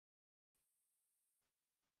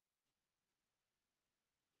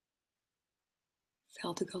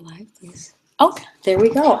Bell to go live, please. Oh, there we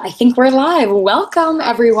go. I think we're live. Welcome,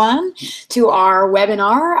 everyone, to our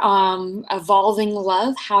webinar, Evolving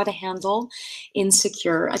Love, How to Handle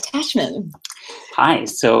Insecure Attachment. Hi,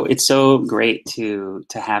 so it's so great to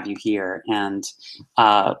have you here. And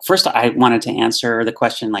first, I wanted to answer the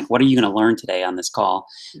question, like, what are you going to learn today on this call?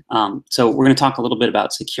 So we're going to talk a little bit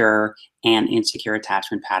about secure and insecure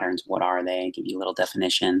attachment patterns. What are they? Give you a little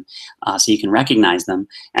definition so you can recognize them.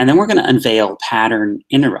 And then we're going to unveil pattern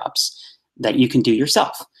interrupts that you can do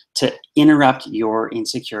yourself to interrupt your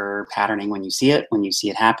insecure patterning when you see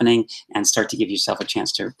it happening, and start to give yourself a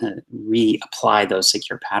chance to reapply those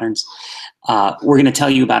secure patterns. We're going to tell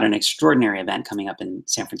you about an extraordinary event coming up in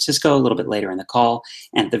San Francisco a little bit later in the call.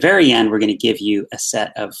 And at the very end, we're going to give you a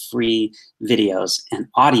set of free videos and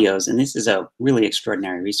audios. And this is a really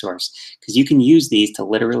extraordinary resource because you can use these to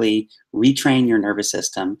literally retrain your nervous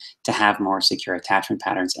system to have more secure attachment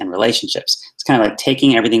patterns and relationships. It's kind of like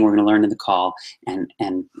taking everything we're going to learn in the call and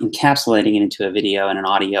encapsulating it into a video and an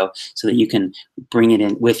audio so that you can bring it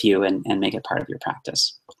in with you and make it part of your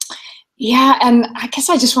practice. Yeah, and I guess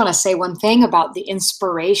I just want to say one thing about the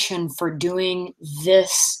inspiration for doing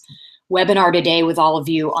this webinar today with all of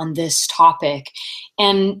you on this topic.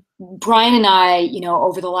 And Bryan and I,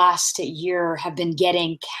 over the last year have been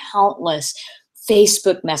getting countless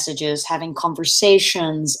Facebook messages, having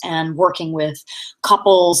conversations and working with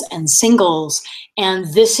couples and singles.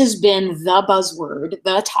 And this has been the buzzword,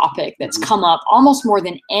 the topic that's come up almost more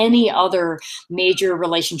than any other major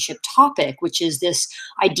relationship topic, which is this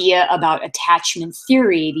idea about attachment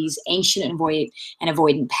theory, these ancient and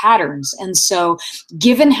avoidant patterns. And so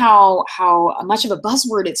given how much of a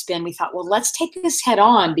buzzword it's been, we thought, well, let's take this head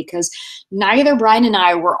on, because neither Bryan and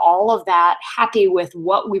I were all of that happy with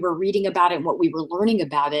what we were reading about it and what we were learning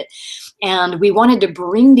about it. And we wanted to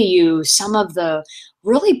bring to you some of the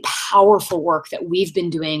really powerful work that we've been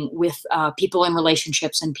doing with people in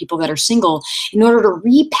relationships and people that are single in order to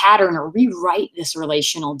repattern or rewrite this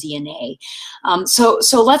relational DNA. So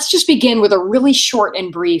let's just begin with a really short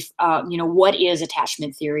and brief, what is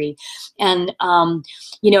attachment theory? And,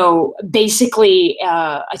 basically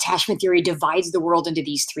attachment theory divides the world into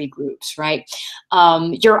these three groups, right?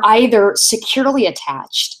 You're either securely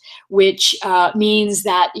attached, which means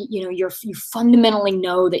that you fundamentally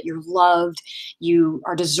know that you're loved, you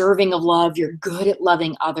are deserving of love, you're good at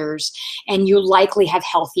loving others, and you likely have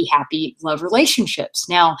healthy, happy love relationships.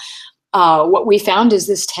 Now, what we found is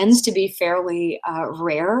this tends to be fairly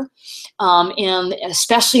rare, and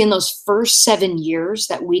especially in those first 7 years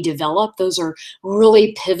that we develop, those are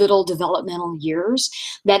really pivotal developmental years,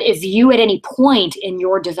 that if you at any point in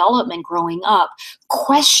your development growing up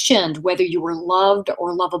questioned whether you were loved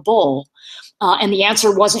or lovable, and the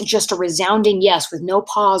answer wasn't just a resounding yes with no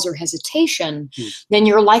pause or hesitation, then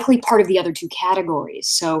you're likely part of the other two categories.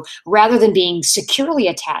 So rather than being securely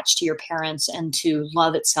attached to your parents and to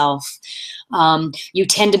love itself, you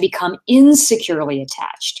tend to become insecurely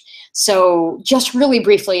attached. So just really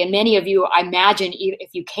briefly, and many of you, I imagine,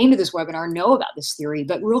 if you came to this webinar, know about this theory,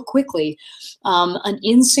 but real quickly, an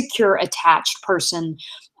insecure attached person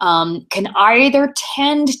can either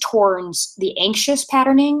tend towards the anxious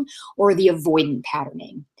patterning or the avoidant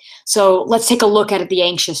patterning. So let's take a look at the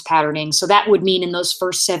anxious patterning. So that would mean in those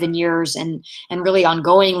first 7 years and really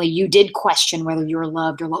ongoingly, you did question whether you were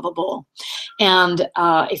loved or lovable. And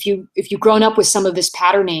if you've grown up with some of this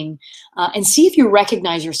patterning, and see if you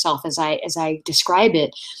recognize yourself as I describe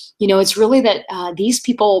it, it's really that these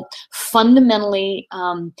people fundamentally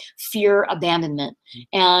fear abandonment.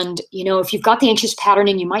 And, if you've got the anxious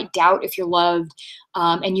patterning, you might doubt if you're loved,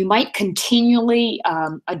 and you might continually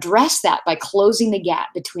address that by closing the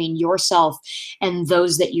gap between yourself and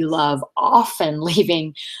those that you love, often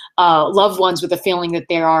leaving loved ones with a feeling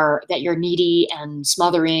that you're needy and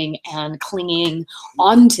smothering and clinging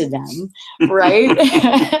onto them,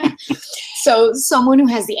 right? So someone who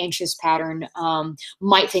has the anxious pattern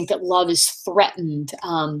might think that love is threatened.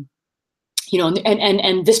 And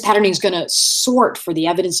this patterning is going to sort for the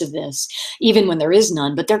evidence of this, even when there is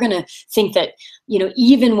none. But they're going to think that,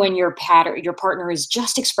 even when your partner is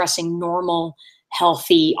just expressing normal,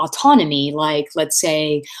 healthy autonomy, like, let's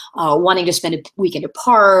say, wanting to spend a weekend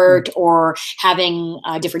apart, or having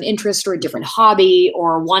a different interest or a different hobby,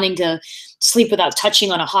 or wanting to sleep without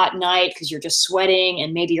touching on a hot night because you're just sweating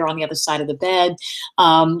and maybe you're on the other side of the bed,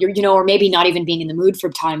 or maybe not even being in the mood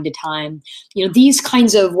from time to time. These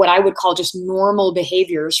kinds of what I would call just normal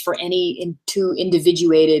behaviors for any two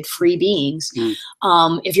individuated free beings.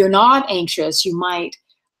 If you're not anxious, you might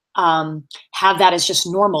have that as just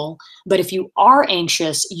normal. But if you are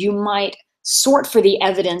anxious, you might sort for the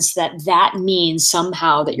evidence that that means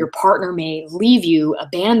somehow that your partner may leave you,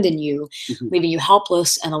 abandon you, Mhm. leaving you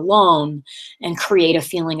helpless and alone, and create a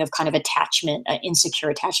feeling of kind of attachment, insecure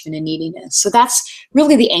attachment and neediness. So that's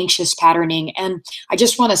really the anxious patterning. And I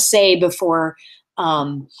just want to say before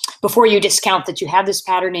you discount that you have this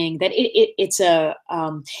patterning, that it's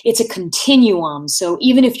a continuum. So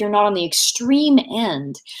even if you're not on the extreme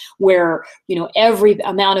end, where every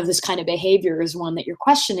amount of this kind of behavior is one that you're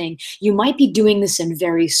questioning, you might be doing this in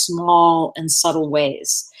very small and subtle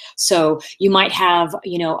ways. So you might have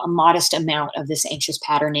a modest amount of this anxious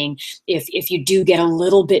patterning if you do get a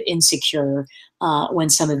little bit insecure when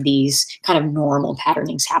some of these kind of normal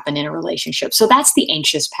patternings happen in a relationship. So that's the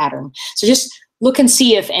anxious pattern. So just look and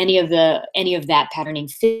see if any of that patterning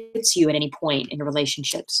fits you at any point in your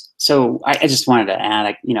relationships. So I just wanted to add,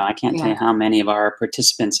 I can't tell Yeah. you how many of our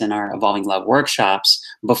participants in our Evolving Love workshops,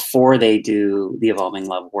 before they do the Evolving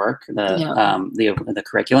Love work, Yeah. the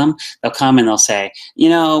curriculum, they'll come and they'll say,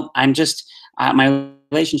 I'm just my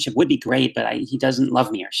relationship would be great, but he doesn't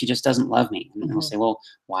love me, or she just doesn't love me. And we'll say, well,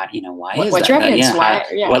 why? Why is What's that? your evidence? Why?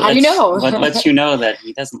 Yeah. How do you know? What lets you know that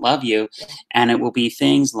he doesn't love you? And it will be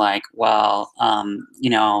things like, well, he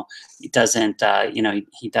doesn't,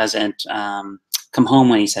 he doesn't come home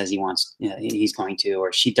when he says he wants, he's going to,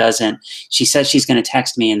 or she says she's going to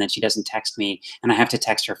text me, and then she doesn't text me, and I have to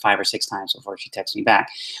text her 5 or 6 times before she texts me back,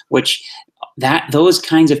 which those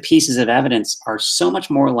kinds of pieces of evidence are so much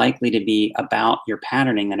more likely to be about your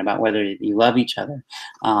patterning than about whether you love each other.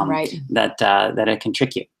 Right. That it can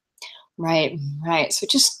trick you. Right, right. So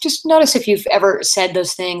just notice if you've ever said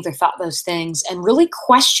those things or thought those things and really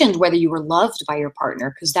questioned whether you were loved by your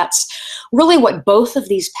partner, because that's really what both of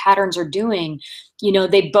these patterns are doing.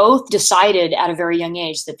 They both decided at a very young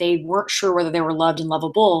age that they weren't sure whether they were loved and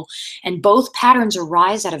lovable, and both patterns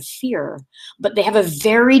arise out of fear, but they have a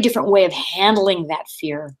very different way of handling that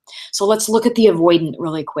fear. So let's look at the avoidant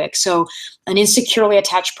really quick. So an insecurely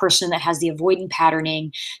attached person that has the avoidant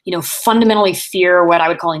patterning, fundamentally fear what I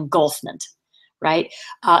would call engulfment, right?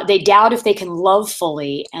 They doubt if they can love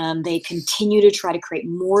fully, and they continue to try to create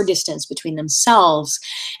more distance between themselves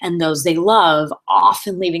and those they love,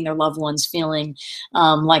 often leaving their loved ones feeling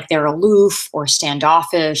like they're aloof or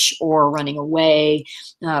standoffish or running away,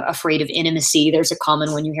 afraid of intimacy. There's a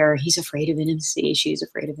common one you hear, he's afraid of intimacy, she's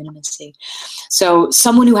afraid of intimacy. So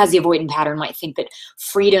someone who has the avoidant pattern might think that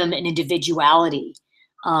freedom and individuality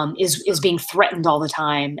is being threatened all the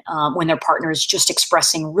time when their partner is just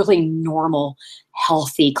expressing really normal,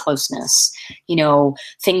 healthy closeness.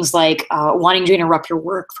 Things like wanting to interrupt your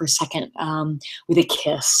work for a second with a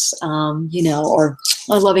kiss, or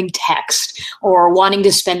a loving text, or wanting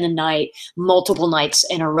to spend the night, multiple nights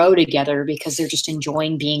in a row together because they're just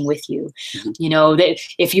enjoying being with you. That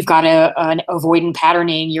if you've got an avoidant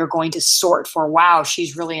patterning, you're going to sort for, wow,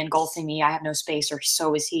 she's really engulfing me, I have no space, or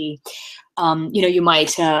so is he. You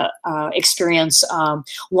might experience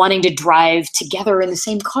wanting to drive together in the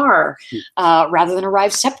same car rather than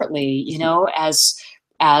arrive separately, as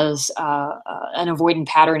an avoidant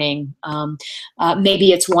patterning.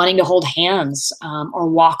 Maybe it's wanting to hold hands or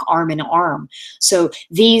walk arm in arm. So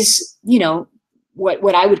these,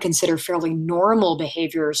 what I would consider fairly normal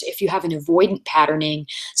behaviors, if you have an avoidant patterning,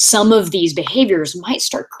 some of these behaviors might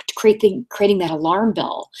start creating that alarm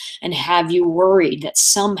bell and have you worried that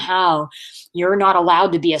somehow you're not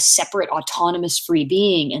allowed to be a separate, autonomous, free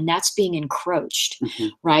being, and that's being encroached,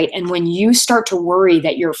 right? And when you start to worry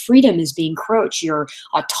that your freedom is being encroached, your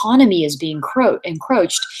autonomy is being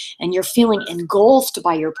encroached, and you're feeling engulfed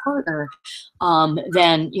by your partner,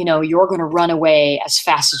 then you're going to run away as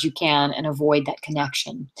fast as you can and avoid that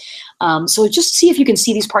connection. So just see if you can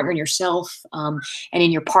see these partner in yourself and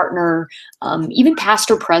in your partner, even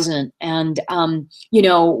past or present. And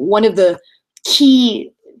one of the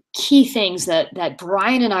key things that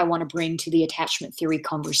Bryan and I want to bring to the attachment theory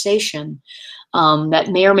conversation, that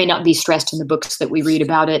may or may not be stressed in the books that we read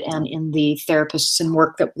about it and in the therapists and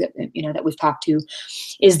work that we've talked to,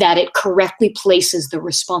 is that it correctly places the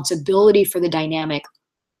responsibility for the dynamic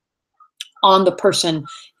on the person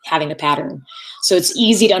having the pattern. So it's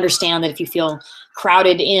easy to understand that if you feel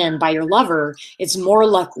crowded in by your lover, it's more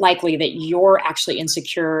likely that you're actually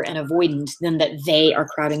insecure and avoidant than that they are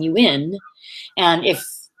crowding you in. And if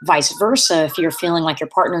vice versa, if you're feeling like your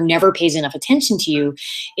partner never pays enough attention to you,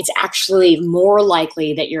 it's actually more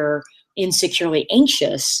likely that you're insecurely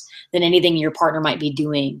anxious than anything your partner might be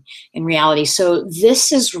doing in reality. So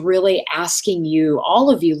this is really asking you, all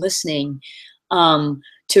of you listening,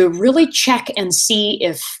 to really check and see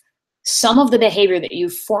if some of the behavior that you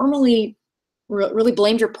formerly really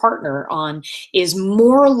blamed your partner on is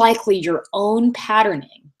more likely your own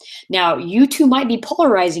patterning Now, you two might be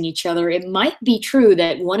polarizing each other. It might be true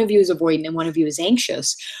that one of you is avoidant and one of you is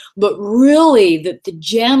anxious, but really the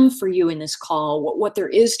gem for you in this call, what there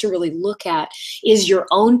is to really look at is your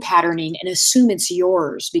own patterning and assume it's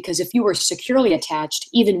yours. Because if you were securely attached,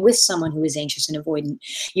 even with someone who is anxious and avoidant,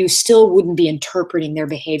 you still wouldn't be interpreting their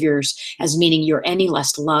behaviors as meaning you're any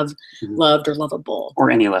less loved or lovable.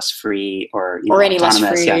 Or any less free, or any less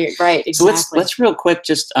autonomous. free, Yeah. right? Exactly. So let's real quick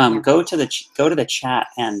just go to the chat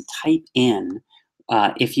and type in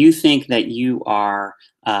if you think that you are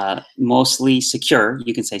mostly secure.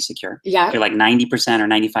 You can say secure. Yeah. If you're like 90% or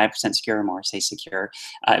 95% secure or more, say secure.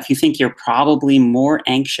 If you think you're probably more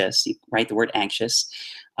anxious, you write the word anxious.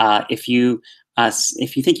 If you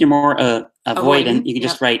think you're more avoidant, you can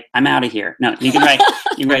just write, "I'm out of here." No, you can write,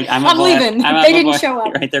 I'm leaving. They didn't show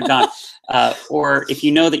up. Right, they're gone. Or if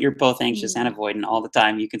you know that you're both anxious and avoidant all the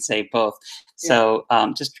time, you can say both. So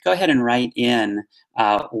just go ahead and write in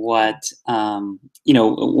what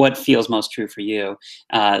feels most true for you,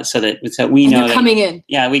 so we know that coming in.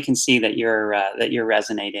 Yeah, we can see that you're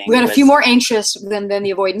resonating. We got a few more anxious than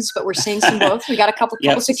the avoidance, but we're seeing some both. We got a couple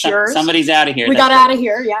secures. Somebody's out of here. We got out of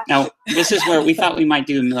here. Yeah. Now this is where we thought we might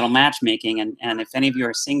do a little matchmaking, and if any of you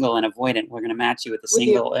are single and avoidant, we're going to match you with the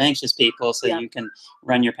single anxious people, so you can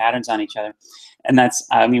run your patterns on each other. And that's,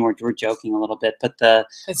 we're joking a little bit, but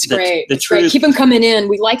that's great. The truth. Great. Keep them coming in.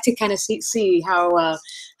 We like to kind of see how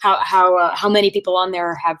many people on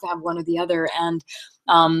there have one or the other. And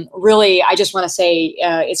really, I just want to say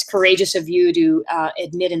it's courageous of you to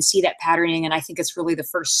admit and see that patterning. And I think it's really the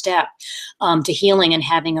first step to healing and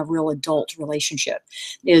having a real adult relationship,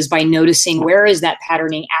 is by noticing where is that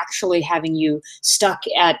patterning actually having you stuck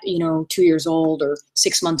at 2 years old or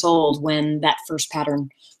 6 months old when that first pattern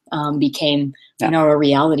became a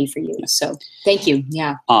reality for you. So thank you.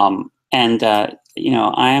 Yeah. So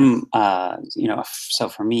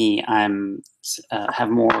for me, I'm have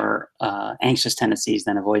more anxious tendencies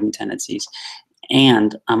than avoidant tendencies,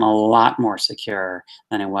 and I'm a lot more secure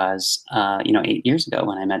than I was 8 years ago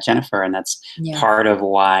when I met Jennifer, and that's part of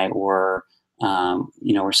why we're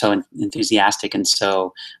so enthusiastic and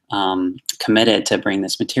so committed to bring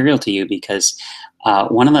this material to you, because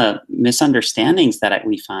one of the misunderstandings that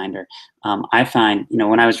we find, or I find,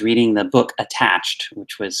 when I was reading the book Attached,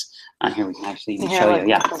 which was here, we can actually show you.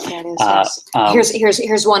 Yeah.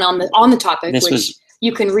 Here's one on the topic, this which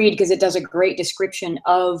you can read because it does a great description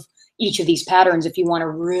of each of these patterns if you want a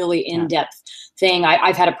really in-depth thing.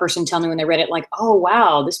 I've had a person tell me when they read it, like, oh,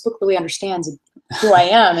 wow, this book really understands who I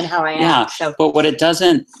am and how I am. Yeah, so, but what it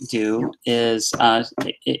doesn't do is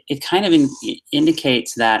it kind of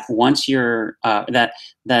indicates that once you're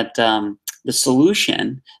the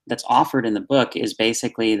solution that's offered in the book is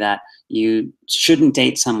basically that you shouldn't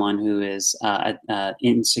date someone who is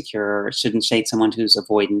insecure, shouldn't date someone who's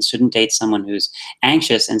avoidant, shouldn't date someone who's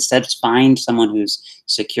anxious. Instead, find someone who's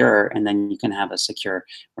secure, and then you can have a secure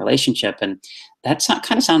relationship. And that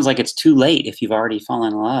kind of sounds like it's too late if you've already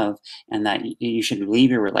fallen in love, and that you should leave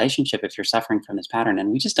your relationship if you're suffering from this pattern.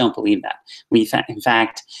 And we just don't believe that. In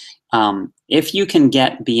fact, if you can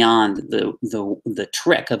get beyond the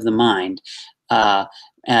trick of the mind,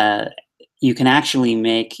 you can actually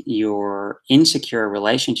make your insecure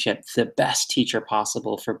relationship the best teacher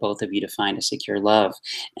possible for both of you to find a secure love.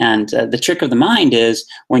 And the trick of the mind is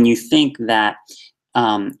when you think that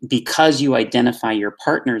because you identify your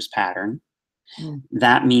partner's pattern,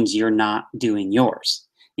 that means you're not doing yours.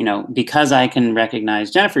 Because I can recognize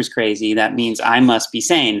Jennifer's crazy, that means I must be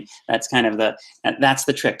sane. That's kind of that's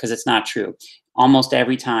the trick, because it's not true. Almost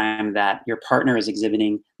every time that your partner is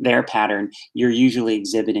exhibiting their pattern, you're usually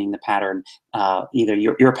exhibiting the pattern, either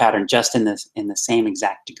your pattern, just in the same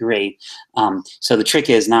exact degree. So the trick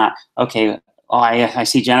is not, okay, I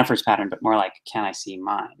see Jennifer's pattern, but more like, can I see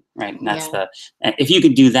mine, right? And that's if you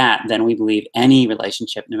could do that, then we believe any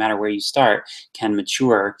relationship, no matter where you start, can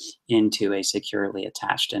mature into a securely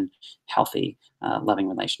attached and healthy, loving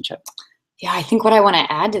relationship. Yeah, I think what I want to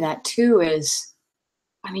add to that too is,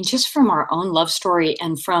 just from our own love story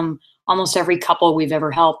and from almost every couple we've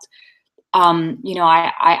ever helped,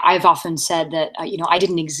 I've often said that, I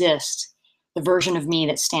didn't exist. The version of me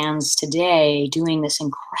that stands today doing this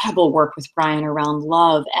incredible work with Bryan around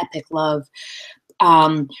love, epic love,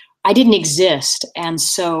 I didn't exist. And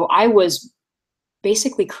so I was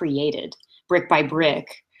basically created brick by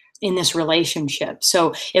brick in this relationship.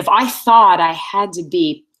 So if I thought I had to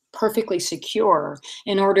be perfectly secure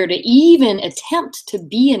in order to even attempt to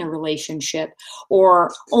be in a relationship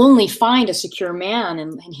or only find a secure man,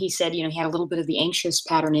 and he said, he had a little bit of the anxious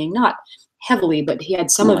patterning, not heavily, but he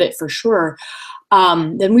had some of it for sure.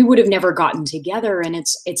 then we would have never gotten together. And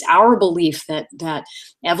it's our belief that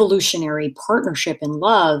evolutionary partnership and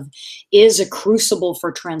love is a crucible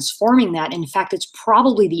for transforming that. In fact, it's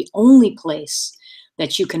probably the only place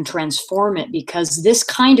that you can transform it, because this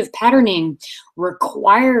kind of patterning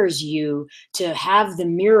requires you to have the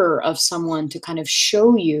mirror of someone to kind of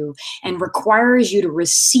show you, and requires you to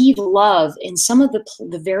receive love in some of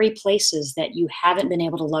the very places that you haven't been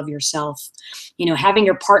able to love yourself. You know, having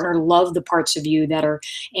your partner love the parts of you that are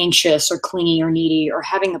anxious or clingy or needy, or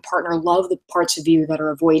having the partner love the parts of you that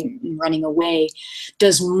are avoidant and running away,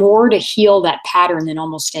 does more to heal that pattern than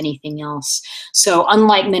almost anything else. So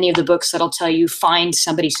unlike many of the books that'll tell you find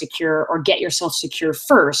somebody secure or get yourself secure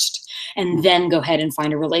first and then go ahead and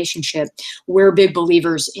find a relationship, we're big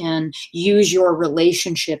believers in use your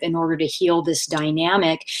relationship in order to heal this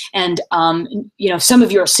dynamic. And you know, some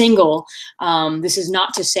of you are single. This is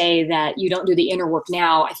not to say that you don't do the inner work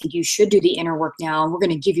now. I think you should do the inner work now, and we're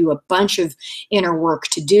going to give you a bunch of inner work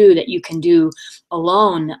to do that you can do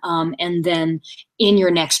alone, and then in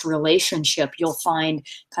your next relationship you'll find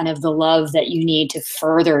kind of the love that you need to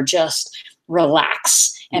further just relax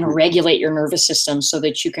and regulate your nervous system so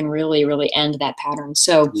that you can really, really end that pattern.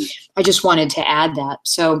 So I just wanted to add that.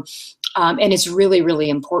 So, and it's really, really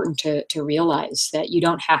important to realize that you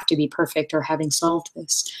don't have to be perfect or having solved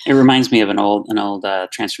this. It reminds me of an old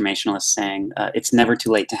transformationalist saying, "It's never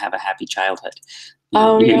too late to have a happy childhood."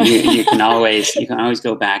 You can always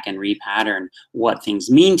go back and repattern what things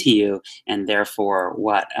mean to you, and therefore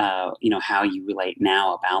what how you relate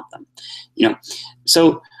now about them.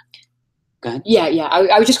 So. Go ahead. Yeah.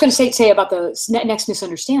 I was just going to say about the next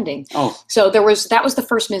misunderstanding. Oh. So that was the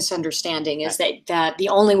first misunderstanding, is that the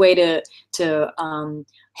only way to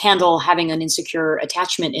handle having an insecure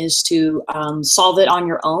attachment is to solve it on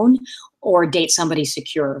your own or date somebody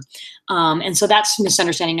secure. And so that's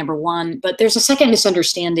misunderstanding number one. But there's a second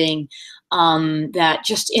misunderstanding that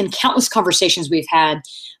just in countless conversations we've had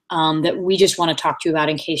that we just want to talk to you about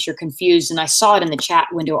in case you're confused. And I saw it in the chat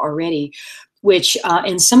window already, which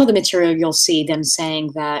in some of the material you'll see them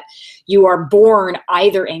saying that you are born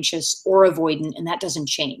either anxious or avoidant, and that doesn't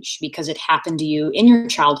change because it happened to you in your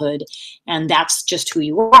childhood, and that's just who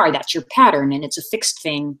you are. That's your pattern, and it's a fixed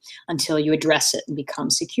thing until you address it and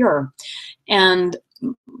become secure. And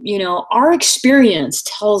our experience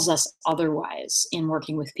tells us otherwise in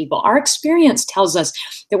working with people. Our experience tells us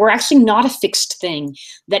that we're actually not a fixed thing,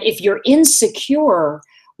 that if you're insecure,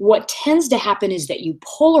 what tends to happen is that you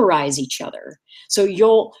polarize each other. So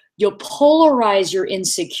you'll polarize your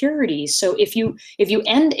insecurities. So if you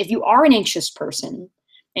are an anxious person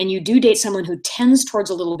and you do date someone who tends towards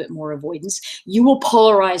a little bit more avoidance, you will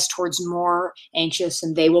polarize towards more anxious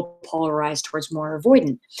and they will polarize towards more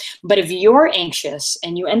avoidant. But if you're anxious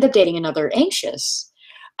and you end up dating another anxious,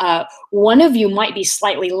 one of you might be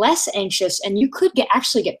slightly less anxious, and you could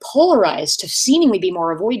actually get polarized to seemingly be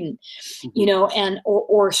more avoidant, and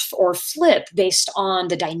or flip based on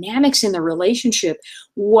the dynamics in the relationship.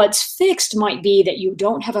 What's fixed might be that you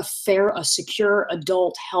don't have a secure,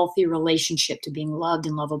 adult, healthy relationship to being loved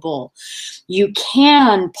and lovable. You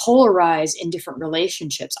can polarize in different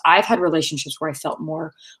relationships. I've had relationships where I felt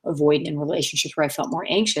more avoidant and relationships where I felt more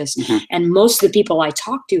anxious. And most of the people I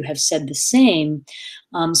talk to have said the same.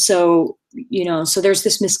 So there's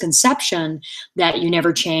this misconception that you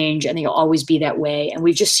never change and you'll always be that way. And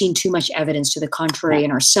we've just seen too much evidence to the contrary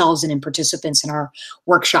in ourselves and in participants in our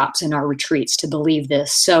workshops and our retreats to believe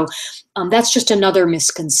this. So that's just another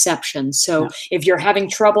misconception. So if you're having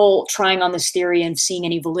trouble trying on this theory and seeing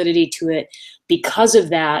any validity to it because of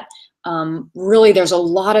that, really there's a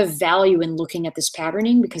lot of value in looking at this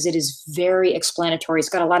patterning because it is very explanatory. It's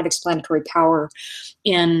got a lot of explanatory power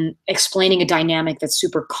in explaining a dynamic that's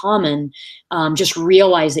super common. Just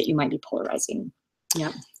realize that you might be polarizing.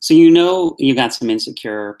 Yeah. So you got some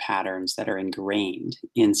insecure patterns that are ingrained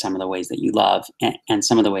in some of the ways that you love and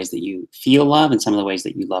some of the ways that you feel love and some of the ways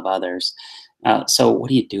that you love others. So what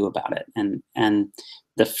do you do about it? And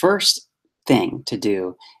the first thing to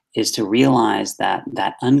do is to realize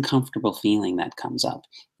that uncomfortable feeling that comes up.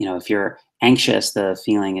 If you're anxious, the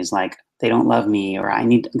feeling is like, they don't love me, or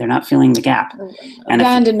they're not filling the gap.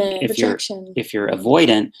 Abandonment, rejection. If you're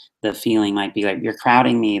avoidant, the feeling might be like, you're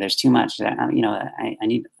crowding me. There's too much. I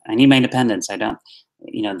need my independence.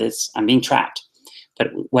 I'm being trapped.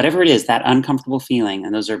 But whatever it is, that uncomfortable feeling,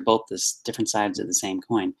 and those are both different sides of the same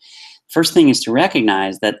coin. First thing is to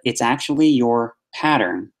recognize that it's actually your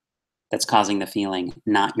pattern that's causing the feeling,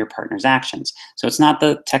 not your partner's actions. So it's not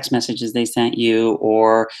the text messages they sent you,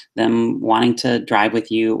 or them wanting to drive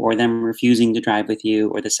with you, or them refusing to drive with you,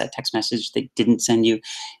 or the set text message they didn't send you.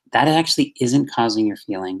 That actually isn't causing your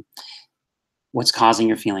feeling. what's causing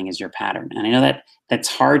your feeling is your pattern. And I know that that's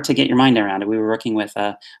hard to get your mind around. We were working with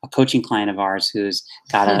a coaching client of ours who's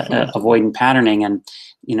got a avoidant patterning, and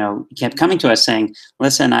he kept coming to us saying,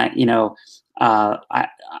 "Listen, I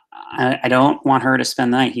don't want her to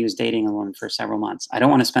spend the night." He was dating a woman for several months. "I don't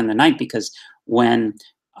want to spend the night because when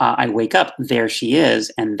I wake up, there she is,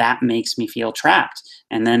 and that makes me feel trapped.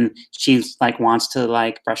 And then she's like wants to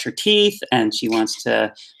like brush her teeth, and she wants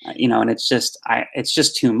to, and it's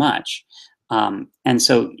just too much." And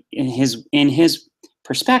so in his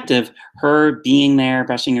perspective, her being there,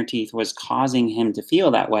 brushing her teeth, was causing him to feel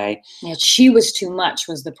that way. Yeah, she was too much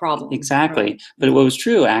was the problem. Exactly. Right. But what was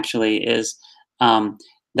true actually is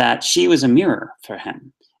that she was a mirror for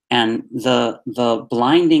him. And the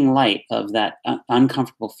blinding light of that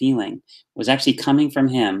uncomfortable feeling was actually coming from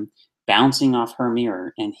him, bouncing off her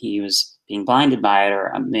mirror, and he was being blinded by it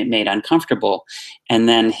or made uncomfortable. And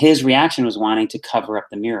then his reaction was wanting to cover up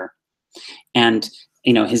the mirror. And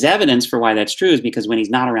his evidence for why that's true is because when he's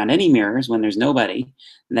not around any mirrors, when there's nobody,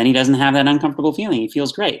 then he doesn't have that uncomfortable feeling. He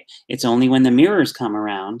feels great. It's only when the mirrors come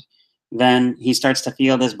around, then he starts to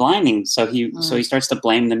feel this blinding. So he starts to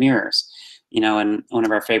blame the mirrors. And one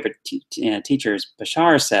of our favorite teachers,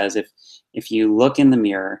 Bashar, says if you look in the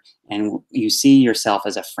mirror and you see yourself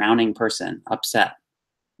as a frowning person, upset,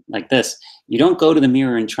 like this, you don't go to the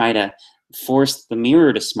mirror and try to force the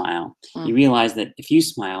mirror to smile. You realize that if you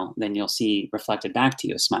smile, then you'll see reflected back to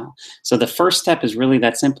you a smile. So the first step is really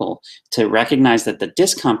that simple, to recognize that the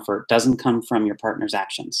discomfort doesn't come from your partner's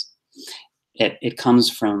actions. It comes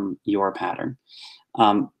from your pattern.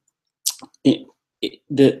 The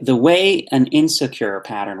way an insecure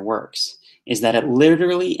pattern works is that it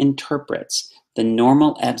literally interprets the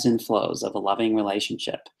normal ebbs and flows of a loving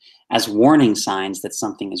relationship as warning signs that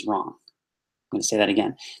something is wrong. I'm going to say that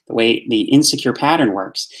again. The way the insecure pattern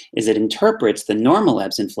works is it interprets the normal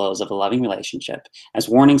ebbs and flows of a loving relationship as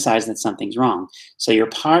warning signs that something's wrong. So your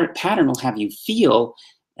pattern will have you feel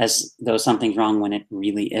as though something's wrong when it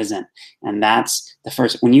really isn't. And that's the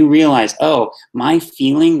first, when you realize, oh, my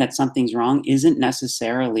feeling that something's wrong isn't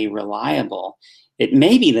necessarily reliable. It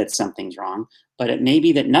may be that something's wrong, but it may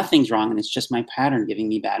be that nothing's wrong and it's just my pattern giving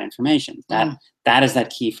me bad information. That is that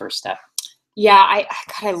key first step. Yeah,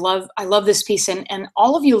 I love this piece, and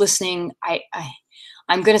all of you listening,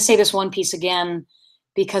 I'm going to say this one piece again,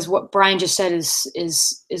 because what Bryan just said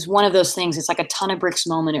is one of those things. It's like a ton of bricks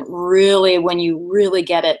moment. It really, when you really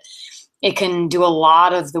get it, it can do a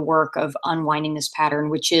lot of the work of unwinding this pattern,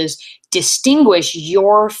 which is distinguish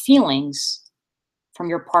your feelings from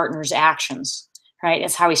your partner's actions. Right?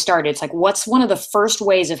 That's how he started. It's like, what's one of the first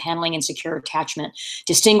ways of handling insecure attachment?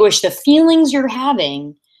 Distinguish the feelings you're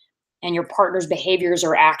having and your partner's behaviors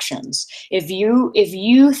or actions. If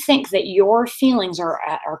you think that your feelings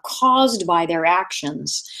are caused by their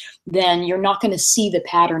actions, then you're not going to see the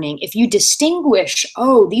patterning. If you distinguish,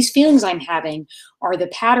 oh, these feelings I'm having are the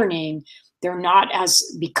patterning, they're not as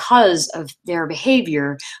because of their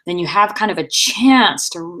behavior, then you have kind of a chance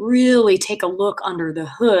to really take a look under the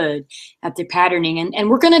hood at the patterning. And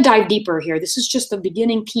we're going to dive deeper here. This is just the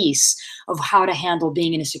beginning piece of how to handle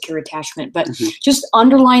being in a secure attachment. But just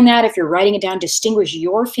underline that if you're writing it down, distinguish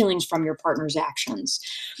your feelings from your partner's actions.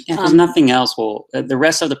 Yeah, because nothing else will, the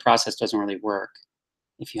rest of the process doesn't really work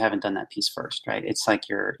if you haven't done that piece first, right? It's like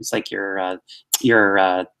your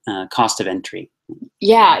cost of entry.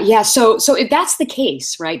 Yeah. So if that's the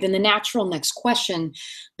case, right, then the natural next question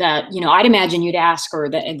that, I'd imagine you'd ask, or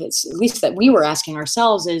that it's at least that we were asking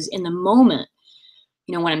ourselves, is in the moment,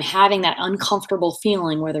 when I'm having that uncomfortable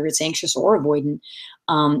feeling, whether it's anxious or avoidant,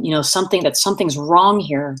 something's wrong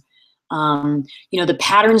here. The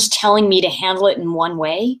pattern's telling me to handle it in one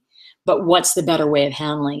way, but what's the better way of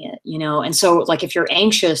handling it, And so, like, if you're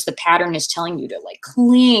anxious, the pattern is telling you to, like,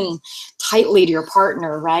 cling tightly to your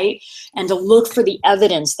partner, right? And to look for the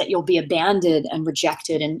evidence that you'll be abandoned and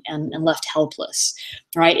rejected and left helpless,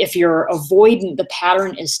 right? If you're avoidant, the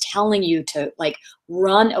pattern is telling you to, like,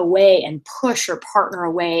 run away and push your partner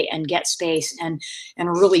away and get space and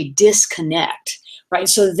really disconnect, right?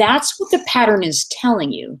 So that's what the pattern is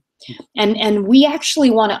telling you. And we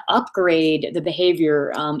actually want to upgrade the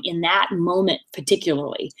behavior in that moment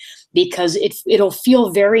particularly, because it'll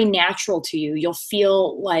feel very natural to you. You'll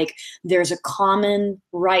feel like there's a common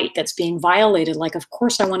right that's being violated. Like, of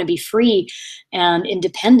course, I want to be free and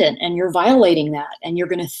independent, and you're violating that. And you're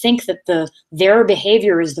going to think that their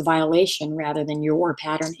behavior is the violation rather than your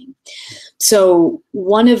patterning. So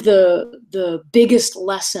one of the biggest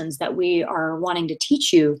lessons that we are wanting to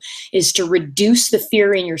teach you is to reduce the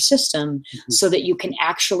fear in your system so that you can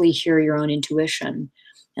actually hear your own intuition.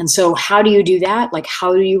 And so how do you do that? Like,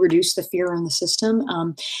 how do you reduce the fear in the system?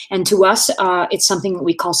 And to us, it's something that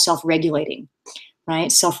we call self-regulating,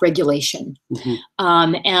 right? Self-regulation. You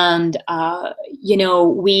know,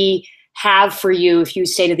 we have for you, if you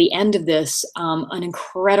stay to the end of this, an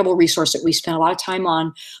incredible resource that we spent a lot of time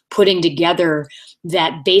on putting together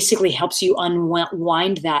that basically helps you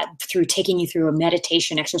unwind that through taking you through a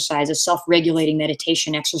meditation exercise, a self-regulating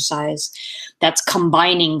meditation exercise that's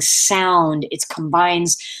combining sound. It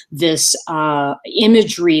combines this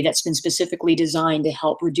imagery that's been specifically designed to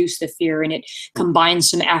help reduce the fear, and it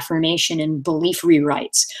combines some affirmation and belief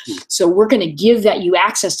rewrites. So we're going to give you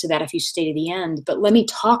access to that if you stay to the end. But let me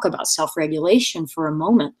talk about self-regulation for a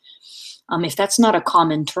moment. If that's not a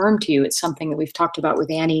common term to you, it's something that we've talked about with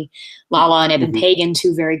Annie Lala and Eben Pagan,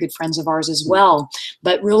 two very good friends of ours as well.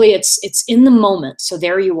 But really, it's in the moment. So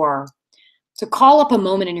there you are. So call up a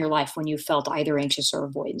moment in your life when you felt either anxious or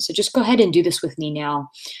avoidant. So just go ahead and do this with me now.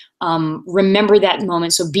 Remember that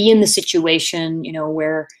moment. So be in the situation, you know,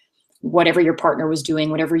 where whatever your partner was doing,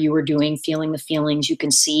 whatever you were doing, feeling the feelings, you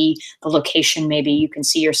can see the location, maybe you can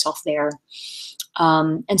see yourself there.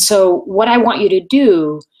 And so what I want you to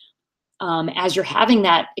do as you're having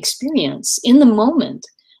that experience in the moment,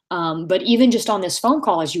 but even just on this phone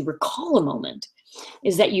call, as you recall a moment,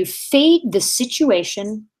 is that you fade the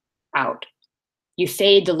situation out. You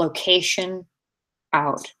fade the location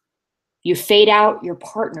out. You fade out your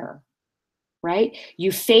partner, right?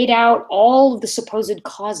 You fade out all of the supposed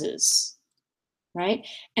causes, right?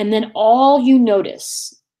 And then all you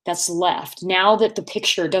notice that's left, now that the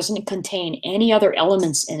picture doesn't contain any other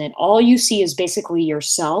elements in it, all you see is basically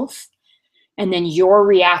yourself and then your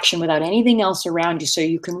reaction without anything else around you, so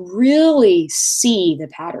you can really see the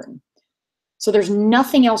pattern. So there's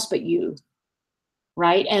nothing else but you,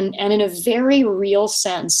 right? And in a very real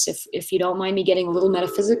sense, if you don't mind me getting a little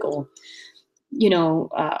metaphysical, you know,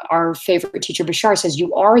 our favorite teacher Bashar says,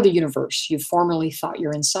 you are the universe you formerly thought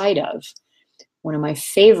you're inside of. One of my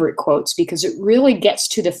favorite quotes, because it really gets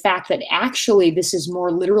to the fact that actually this is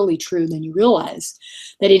more literally true than you realize,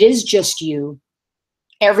 that it is just you.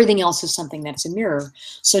 Everything else is something that's a mirror.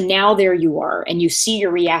 So now there you are, and you see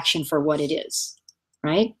your reaction for what it is,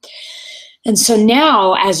 right? And so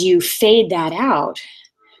now as you fade that out,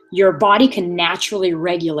 your body can naturally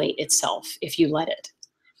regulate itself if you let it.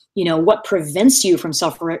 You know, what prevents you from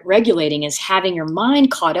self-regulating is having your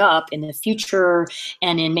mind caught up in the future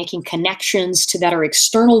and in making connections that are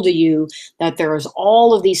external to you, that there's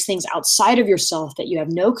all of these things outside of yourself that you have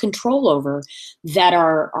no control over that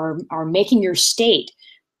are making your state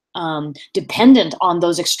dependent on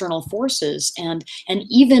those external forces, and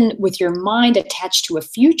even with your mind attached to a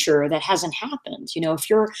future that hasn't happened. You know, if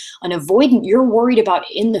you're an avoidant, you're worried about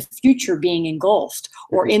in the future being engulfed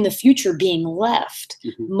or in the future being left.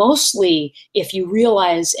 Mostly, if you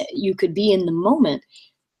realize you could be in the moment,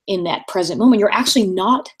 in that present moment, you're actually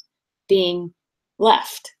not being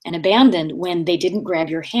left and abandoned when they didn't grab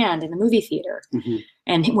your hand in the movie theater.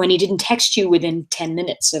 And when he didn't text you within 10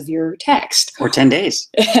 minutes of your text. Or 10 days.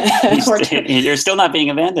 You're still not being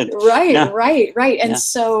abandoned. Right, No. right. And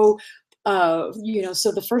so, you know,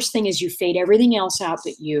 so the first thing is you fade everything else out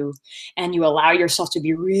but you, and you allow yourself to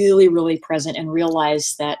be really, really present and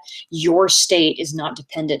realize that your state is not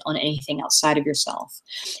dependent on anything outside of yourself.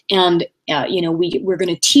 And, you know, we're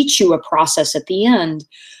going to teach you a process at the end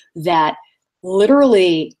that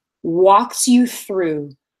literally walks you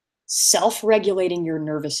through self-regulating your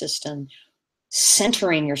nervous system,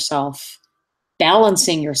 centering yourself,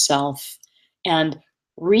 balancing yourself, and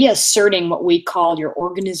reasserting what we call your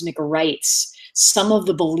organismic rights, some of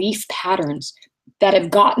the belief patterns that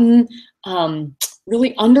have gotten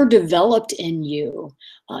really underdeveloped in you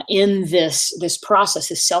in this process,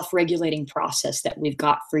 this self-regulating process that we've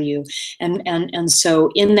got for you. And so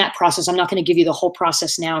in that process, I'm not going to give you the whole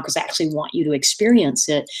process now because I actually want you to experience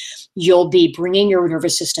it. You'll be bringing your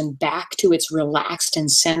nervous system back to its relaxed and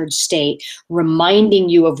centered state, reminding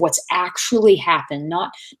you of what's actually happened,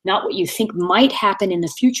 not what you think might happen in the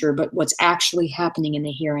future, but what's actually happening in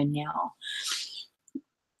the here and now.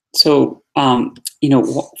 So, you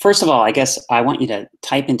know, first of all, I guess I want you to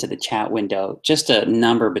type into the chat window just a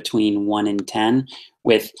number between 1 and 10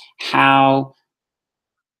 with how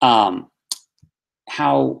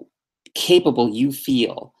capable you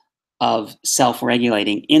feel of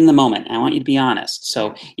self-regulating in the moment. I want you to be honest.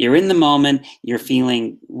 So you're in the moment, you're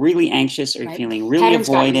feeling really anxious, or you're feeling really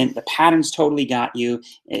avoidant. The patterns totally got you.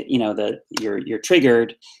 You know, you're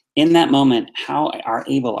triggered in that moment. How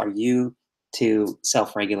able are you to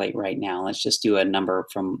self-regulate right now? Let's just do a number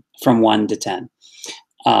from 1 to 10.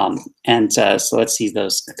 So let's see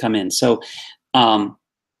those come in. So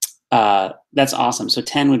That's awesome. So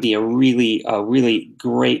 10 would be a really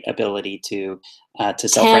great ability to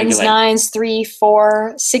Tens, self-regulate. nines, 3,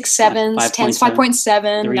 4, 6, 7s, tens,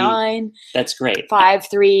 5.7, 3. 9. That's great. 5,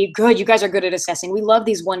 3. Good. You guys are good at assessing. We love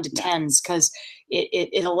these 1 to 10s because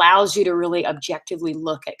it allows you to really objectively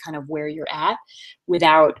look at kind of where you're at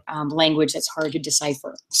without language that's hard to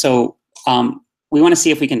decipher. So we want to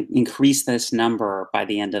see if we can increase this number by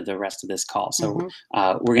the end of the rest of this call. So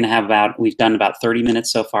we're going to have we've done about 30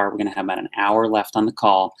 minutes so far. We're going to have about an hour left on the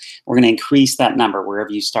call. We're going to increase that number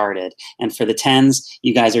wherever you started. And for the 10s,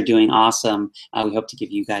 you guys are doing awesome. We hope to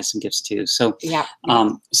give you guys some gifts too. So,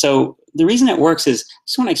 so the reason it works is, I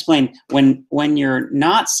just want to explain, when you're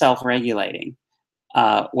not self-regulating,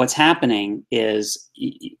 what's happening is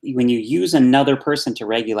when you use another person to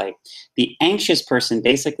regulate, the anxious person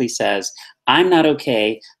basically says, I'm not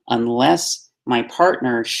okay unless my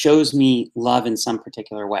partner shows me love in some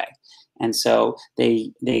particular way. And so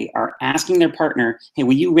they are asking their partner, hey,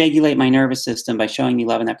 will you regulate my nervous system by showing me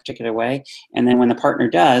love in that particular way? And then when the partner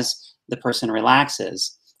does, the person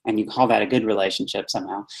relaxes, and you call that a good relationship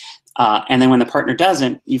somehow. And then when the partner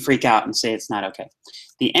doesn't, you freak out and say it's not okay.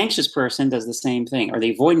 The anxious person does the same thing, or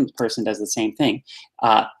the avoidant person does the same thing.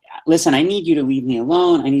 Listen, I need you to leave me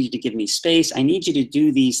alone. I need you to give me space. I need you to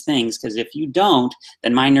do these things, because if you don't,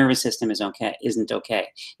 then my nervous system isn't okay.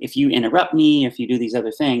 If you interrupt me, if you do these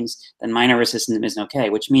other things, then my nervous system isn't okay,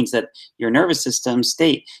 which means that your nervous system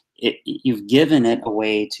state, you've given it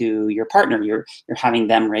away to your partner. You're having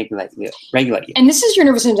them regulate you. And this is your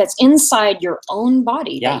nervous system that's inside your own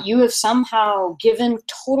body that you have somehow given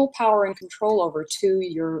total power and control over to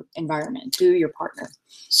your environment, to your partner.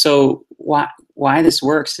 So why this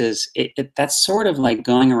works is that's sort of like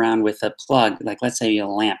going around with a plug, like let's say a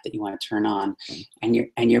lamp that you want to turn on,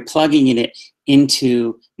 and you're plugging it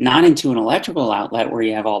into, not into an electrical outlet where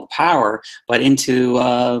you have all the power, but into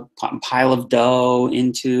a pile of dough,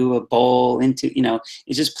 into a bowl, into,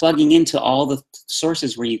 it's just plugging into all the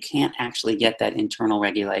sources where you can't actually get that internal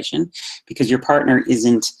regulation because your partner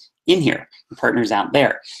isn't in here. Your partner's out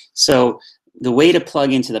there. So the way to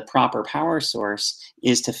plug into the proper power source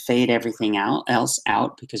is to fade everything else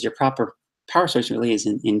out, because your proper power source really is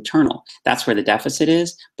internal. That's where the deficit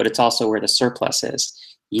is, but it's also where the surplus is.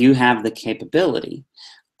 You have the capability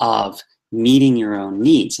of meeting your own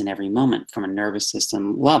needs in every moment from a nervous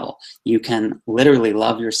system level. You can literally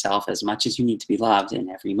love yourself as much as you need to be loved in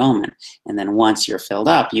every moment. And then once you're filled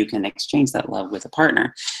up, you can exchange that love with a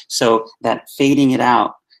partner. So that fading it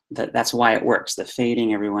out, that's why it works. The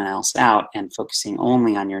fading everyone else out and focusing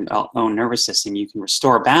only on your own nervous system, you can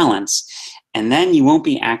restore balance. And then you won't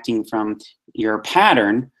be acting from your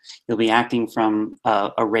pattern. You'll be acting from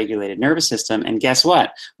a regulated nervous system. And guess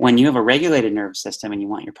what? When you have a regulated nervous system and you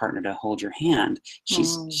want your partner to hold your hand,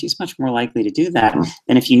 she's much more likely to do that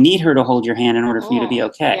than if you need her to hold your hand in order for you to be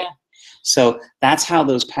okay. Yeah. So that's how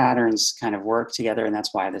those patterns kind of work together, and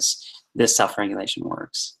that's why this self-regulation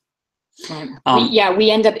works.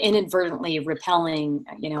 We end up inadvertently repelling,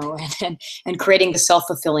 and creating the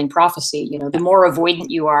self-fulfilling prophecy. The more avoidant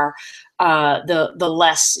you are, the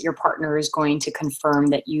less your partner is going to confirm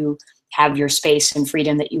that you have your space and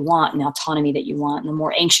freedom that you want and autonomy that you want. And the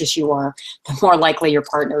more anxious you are, the more likely your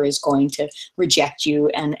partner is going to reject you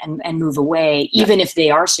and move away, even if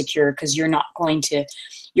they are secure, because you're going to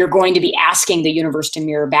be asking the universe to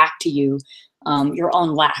mirror back to you your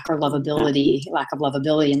own lack of lovability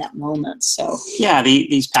in that moment. So yeah,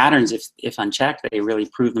 these patterns, if unchecked, they really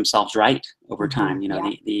prove themselves right over time.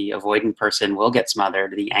 The avoidant person will get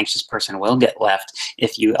smothered. The anxious person will get left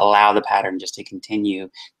if you allow the pattern just to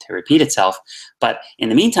continue to repeat itself. But in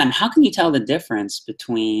the meantime, how can you tell the difference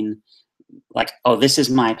between, like, oh, this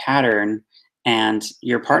is my pattern, and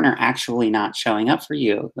your partner actually not showing up for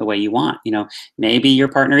you the way you want? Maybe your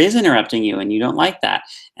partner is interrupting you and you don't like that,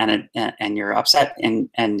 and you're upset, and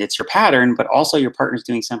it's your pattern, but also your partner's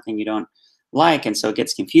doing something you don't like, and so it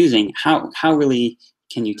gets confusing. How really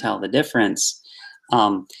can you tell the difference?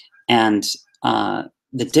 The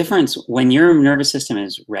difference, when your nervous system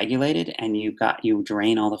is regulated and you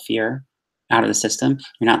drain all the fear out of the system,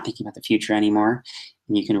 you're not thinking about the future anymore.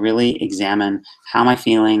 And you can really examine, how am I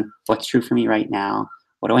feeling? What's true for me right now?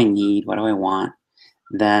 What do I need? What do I want?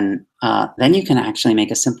 Then you can actually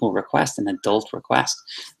make a simple request, an adult request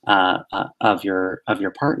of your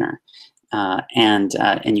partner, and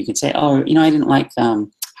you can say, oh, I didn't like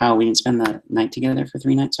how we didn't spend the night together for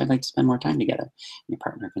 3 nights, so I'd like to spend more time together. And your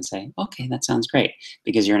partner can say, okay, that sounds great,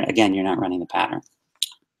 because you're not running the pattern.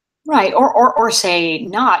 Right, or say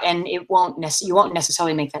not, and you won't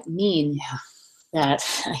necessarily make that mean. that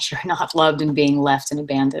you're not loved and being left and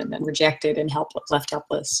abandoned and rejected and left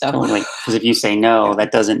helpless. So Totally. Because if you say no,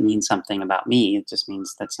 that doesn't mean something about me. It just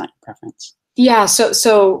means that's not your preference. yeah,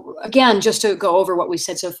 so again, just to go over what we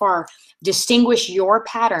said so far, distinguish your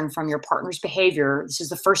pattern from your partner's behavior. This is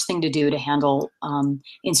the first thing to do to handle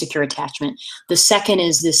insecure attachment. The second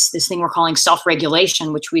is this thing we're calling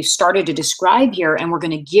self-regulation, which we've started to describe here, and we're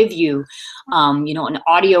going to give you, an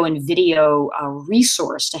audio and video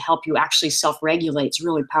resource to help you actually self-regulate. It's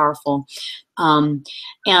really powerful. And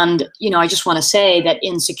I just want to say that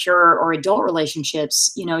in secure or adult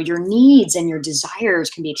relationships, your needs and your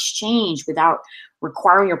desires can be exchanged without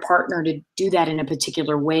requiring your partner to do that in a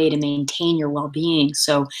particular way to maintain your well-being.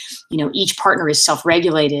 So, each partner is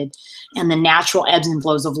self-regulated, and the natural ebbs and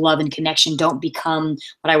flows of love and connection don't become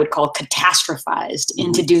what I would call catastrophized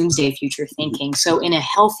into doomsday future thinking. So in a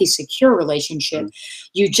healthy, secure relationship,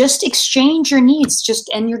 you just exchange your needs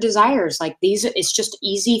and your desires. Like it's just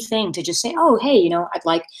easy thing to just say, oh, hey, I'd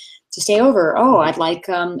like to stay over. Oh, I'd like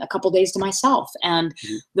a couple days to myself. And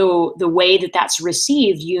the way that that's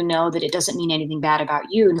received, that it doesn't mean anything bad about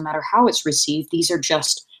you, no matter how it's received. These are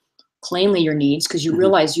just plainly your needs, because you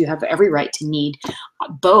realize you have every right to need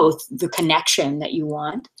both the connection that you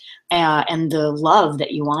want and the love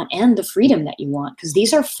that you want and the freedom that you want, because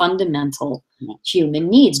these are fundamental human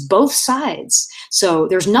needs, both sides. So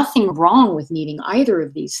there's nothing wrong with needing either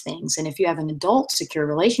of these things. And if you have an adult secure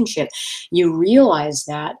relationship, you realize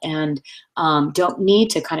that and don't need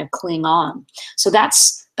to kind of cling on. So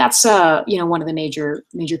that's one of the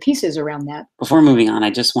major pieces around that. Before moving on, I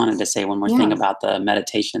just wanted to say one more thing about the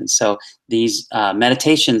meditations. So these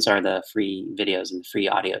meditations are the free videos and the free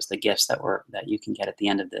audios, the gifts that you can get at the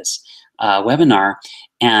end of this webinar.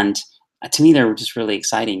 And to me, they're just really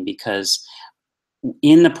exciting, because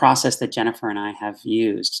in the process that Jennifer and I have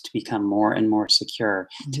used to become more and more secure,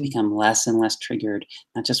 to become less and less triggered,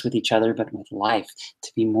 not just with each other, but with life,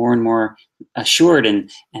 to be more and more assured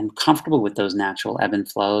and comfortable with those natural ebb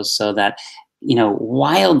and flows, so that,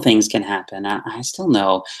 wild things can happen. I still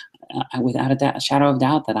know without a shadow of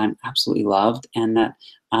doubt that I'm absolutely loved, and that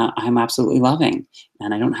I'm absolutely loving,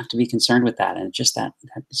 and I don't have to be concerned with that. And just that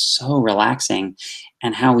is so relaxing.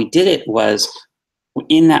 And how we did it was,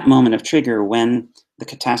 in that moment of trigger, when the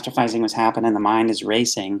catastrophizing was happening and the mind is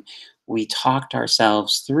racing, we talked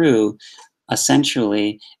ourselves through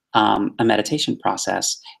essentially a meditation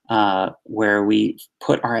process where we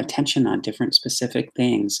put our attention on different specific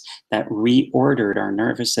things that reordered our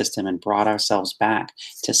nervous system and brought ourselves back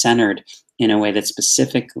to centered in a way that's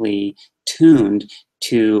specifically tuned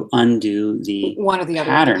to undo the one or the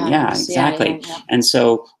pattern. other Yeah, exactly. Yeah. And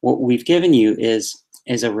so what we've given you is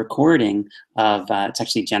a recording of, it's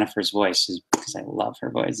actually Jennifer's voice, because I love her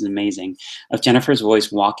voice, it's amazing, of Jennifer's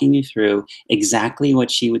voice walking you through exactly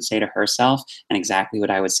what she would say to herself and exactly what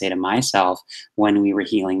I would say to myself when we were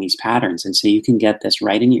healing these patterns. And so you can get this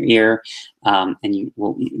right in your ear, and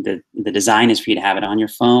the design is for you to have it on your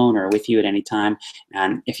phone or with you at any time.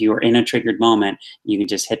 And if you are in a triggered moment, you can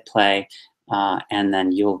just hit play. And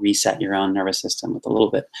then you'll reset your own nervous system with a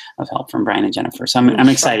little bit of help from Bryan and Jennifer. So I'm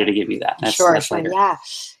excited to give you that. That's later.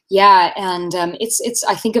 Yeah. And it's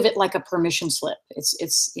I think of it like a permission slip.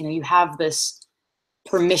 It's you have this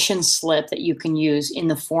permission slip that you can use in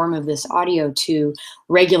the form of this audio to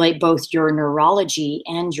regulate both your neurology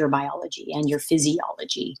and your biology and your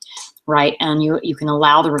physiology, right? And you can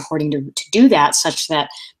allow the recording to do that, such that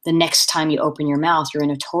the next time you open your mouth, you're in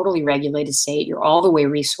a totally regulated state, you're all the way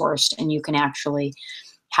resourced, and you can actually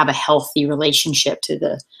have a healthy relationship to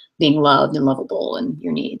the being loved and lovable and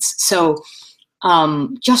your needs. So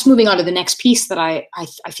just moving on to the next piece that I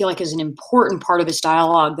feel like is an important part of this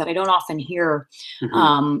dialogue that I don't often hear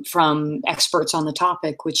from experts on the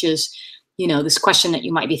topic, which is, this question that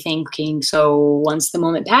you might be thinking, so once the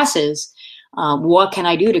moment passes, what can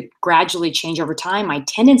I do to gradually change over time my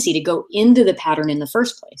tendency to go into the pattern in the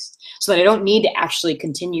first place, so that I don't need to actually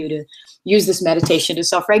continue to use this meditation to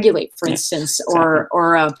self-regulate, for instance, or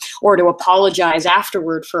to apologize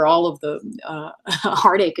afterward for all of the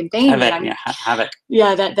heartache and pain havoc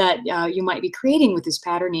that you might be creating with this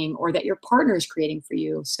patterning, or that your partner is creating for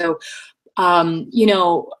you. So,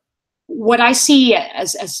 what I see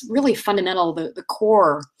as really fundamental, the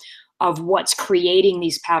core of what's creating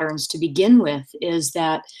these patterns to begin with, is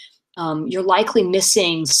that you're likely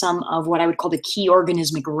missing some of what I would call the key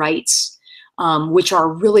organismic rights, which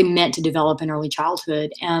are really meant to develop in early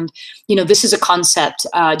childhood. And, this is a concept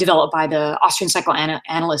developed by the Austrian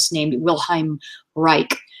psychoanalyst named Wilhelm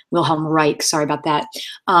Reich, sorry about that.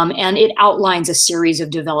 And it outlines a series of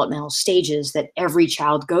developmental stages that every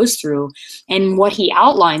child goes through. And what he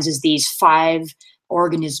outlines is these 5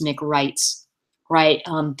 organismic rights, right?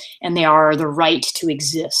 And they are the right to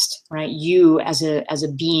exist, right? You as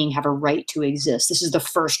a being have a right to exist. This is the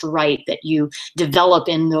first right that you develop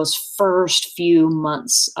in those first few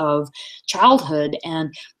months of childhood.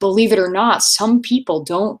 And believe it or not, some people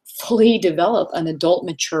don't fully develop an adult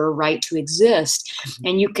mature right to exist.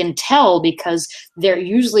 And you can tell because they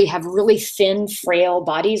usually have really thin, frail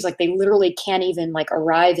bodies. Like they literally can't even like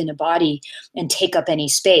arrive in a body and take up any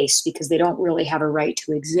space because they don't really have a right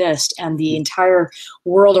to exist. And the entire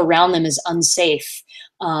world around them is unsafe,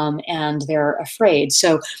 and they're afraid.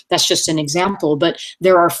 So that's just an example. But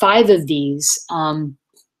there are 5 of these.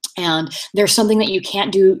 And there's something that you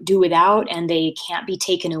can't do without, and they can't be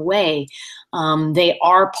taken away. They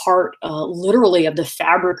are part, literally, of the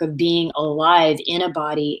fabric of being alive in a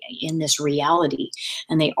body in this reality,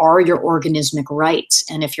 and they are your organismic rights.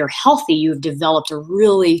 And if you're healthy, you've developed a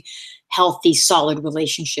really healthy, solid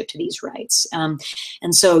relationship to these rights.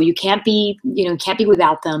 And so you can't be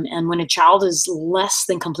without them. And when a child is less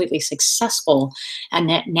than completely successful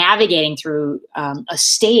and navigating through a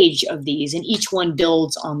stage of these, and each one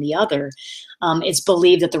builds on the other, it's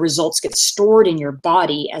believed that the results get stored in your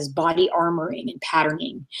body as body armoring and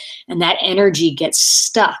patterning. And that energy gets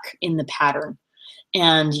stuck in the pattern.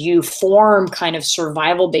 And you form kind of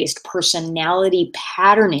survival-based personality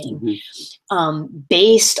patterning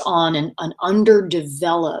based on an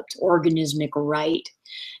underdeveloped organismic right.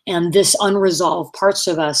 And this unresolved parts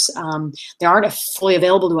of us, they aren't fully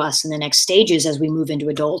available to us in the next stages as we move into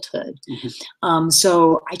adulthood.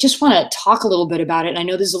 So I just want to talk a little bit about it. I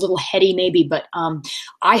know this is a little heady maybe, but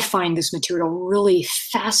I find this material really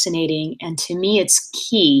fascinating. And to me, it's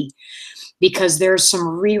key, because there's some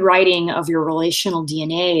rewriting of your relational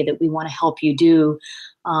DNA that we want to help you do,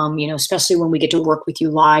 especially when we get to work with you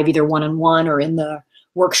live, either one-on-one or in the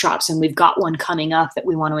workshops. And we've got one coming up that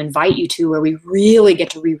we want to invite you to, where we really get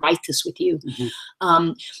to rewrite this with you.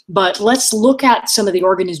 But let's look at some of the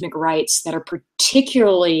organismic rights that are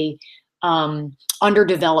particularly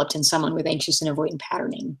underdeveloped in someone with anxious and avoidant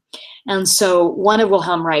patterning. And so one of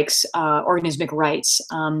Wilhelm Reich's organismic rights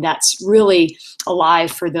that's really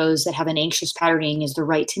alive for those that have an anxious patterning is the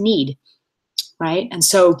right to need, right? And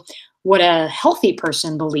so what a healthy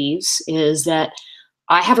person believes is that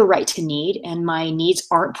I have a right to need, and my needs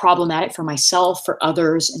aren't problematic for myself, for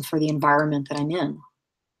others, and for the environment that I'm in,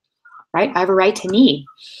 right? I have a right to need.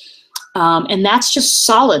 And that's just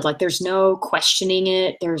solid. Like there's no questioning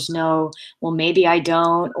it. There's no, well, maybe I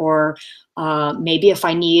don't, or maybe if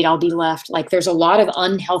I need, I'll be left. Like there's a lot of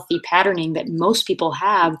unhealthy patterning that most people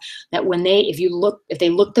have, that when if they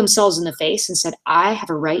look themselves in the face and said, I have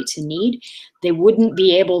a right to need, they wouldn't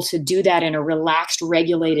be able to do that in a relaxed,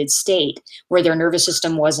 regulated state where their nervous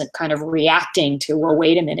system wasn't kind of reacting to, well,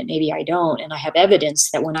 wait a minute, maybe I don't. And I have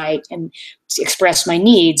evidence that when I express my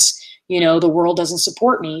needs, the world doesn't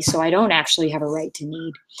support me, so I don't actually have a right to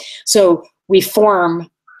need. So we form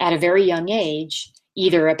at a very young age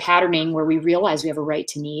either a patterning where we realize we have a right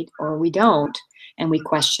to need, or we don't, and we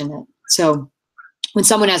question it. So when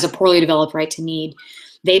someone has a poorly developed right to need,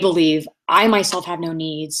 they believe, I myself have no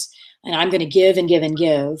needs, and I'm going to give and give and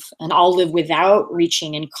give, and I'll live without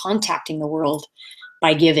reaching and contacting the world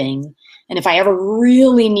by giving. And if I ever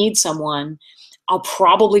really need someone, I'll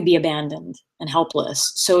probably be abandoned and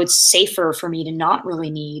helpless. So it's safer for me to not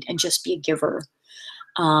really need and just be a giver.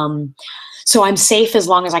 So I'm safe as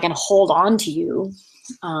long as I can hold on to you.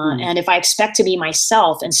 And if I expect to be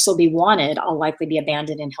myself and still be wanted, I'll likely be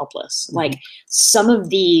abandoned and helpless. Like some of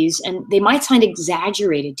these, and they might sound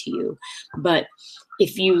exaggerated to you, but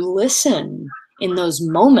if you listen in those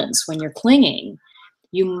moments when you're clinging,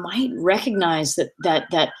 you might recognize that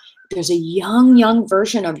there's a young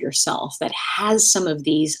version of yourself that has some of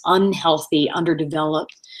these unhealthy,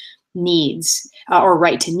 underdeveloped needs or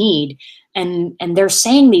right to need. And they're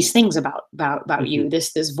saying these things about you.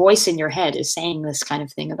 This voice in your head is saying this kind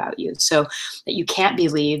of thing about you. So that you can't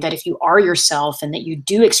believe that if you are yourself and that you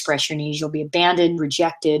do express your needs, you'll be abandoned,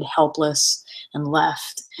 rejected, helpless, and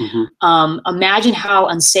left. Imagine how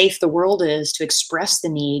unsafe the world is to express the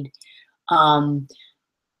need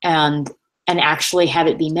and actually have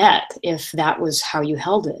it be met if that was how you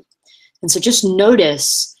held it. And so just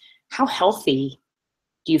notice, how healthy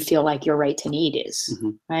do you feel like your right to need is,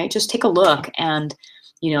 right? Just take a look, and,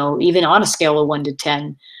 even on a scale of 1 to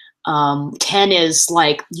 10, 10 is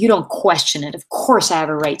like, you don't question it. Of course I have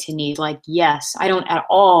a right to need. Like, yes, I don't at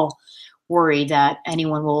all worry that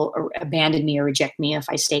anyone will abandon me or reject me if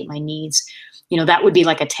I state my needs. That would be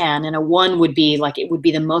like a 10, and a 1 would be like, it would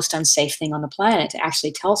be the most unsafe thing on the planet to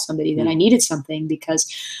actually tell somebody that I needed something, because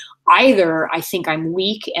either I think I'm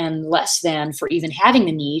weak and less than for even having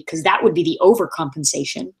the need, because that would be the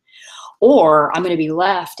overcompensation, or I'm going to be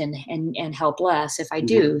left and helpless if I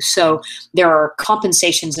do. So there are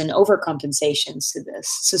compensations and overcompensations to this.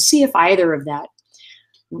 So see if either of that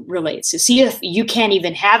relates. So see if you can't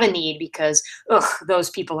even have a need because, those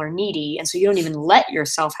people are needy, and so you don't even let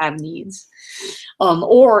yourself have needs.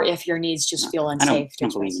 Or if your needs just feel unsafe. I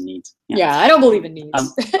don't believe in needs. Yeah, I don't believe in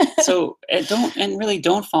needs. So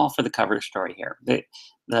don't fall for the cover story here.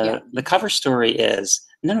 The cover story is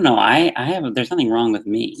no. There's nothing wrong with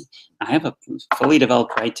me. I have a fully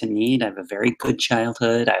developed right to need. I have a very good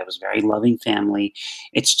childhood. I was a very loving family.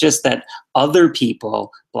 It's just that other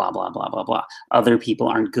people, blah blah blah blah blah. Other people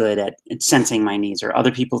aren't good at sensing my needs, or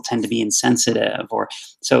other people tend to be insensitive, or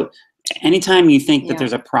so. Anytime you think that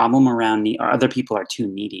there's a problem around need, or other people are too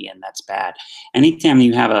needy, and that's bad. Anytime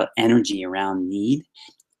you have an energy around need,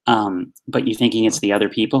 but you're thinking it's the other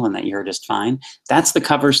people and that you're just fine, that's the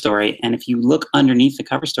cover story. And if you look underneath the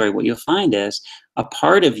cover story, what you'll find is a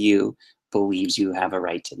part of you believes you have a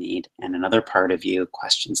right to need, and another part of you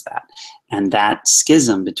questions that. And that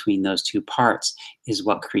schism between those two parts is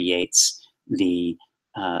what creates the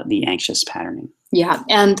anxious patterning. Yeah,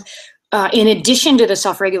 and in addition to the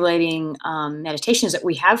self-regulating meditations that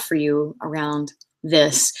we have for you around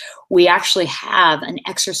this, we actually have an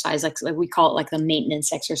exercise, like we call it, like the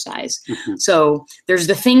maintenance exercise. So there's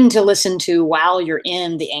the thing to listen to while you're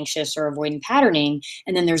in the anxious or avoidant patterning,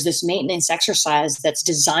 and then there's this maintenance exercise that's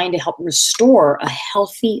designed to help restore a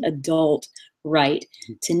healthy adult right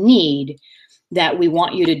to need that we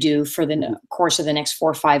want you to do for the course of the next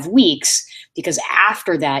 4 or 5 weeks. Because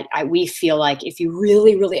after that, we feel like if you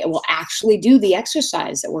really, really will actually do the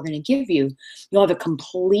exercise that we're going to give you, you'll have a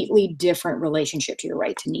completely different relationship to your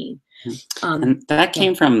right to need. And that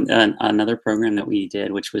came from another program that we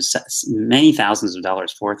did, which was many thousands of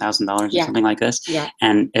dollars, $4,000 or something like this.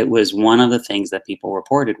 And it was one of the things that people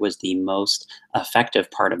reported was the most effective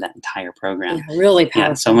part of that entire program. Really powerful.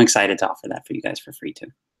 Yeah, so I'm excited to offer that for you guys for free too.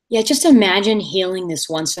 Yeah, just imagine healing this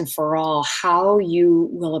once and for all, how you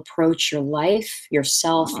will approach your life,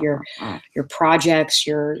 yourself, your projects,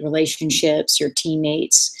 your relationships, your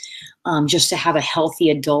teammates, just to have a healthy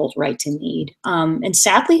adult right to need. And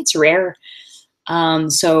sadly, it's rare.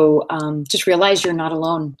 So just realize you're not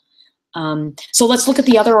alone. So let's look at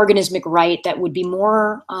the other organismic right that would be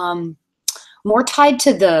more tied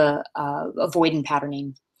to the avoidant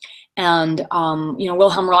patterning. And,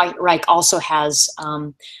 Wilhelm Reich also has,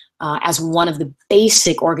 as one of the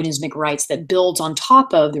basic organismic rights that builds on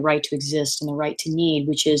top of the right to exist and the right to need,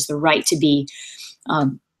 which is the right to be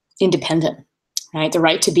independent, right? The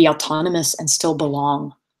right to be autonomous and still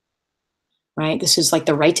belong, right? This is like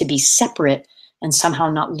the right to be separate and somehow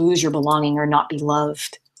not lose your belonging or not be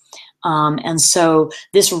loved. And so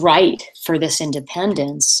this right for this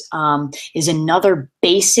independence is another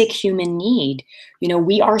basic human need.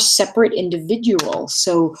 We are separate individuals.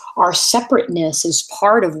 So our separateness is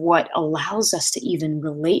part of what allows us to even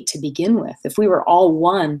relate to begin with. If we were all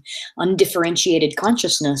one undifferentiated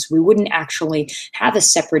consciousness, we wouldn't actually have a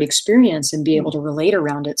separate experience and be able to relate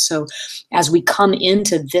around it. So as we come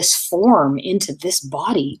into this form, into this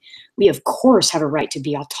body, we of course have a right to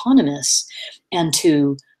be autonomous and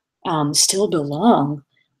to still belong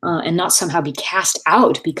and not somehow be cast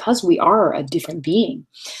out because we are a different being.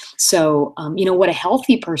 So, what a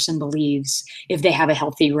healthy person believes, if they have a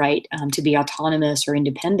healthy right to be autonomous or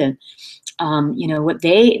independent, what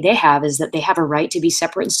they have is that they have a right to be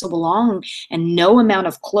separate and still belong, and no amount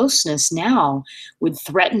of closeness now would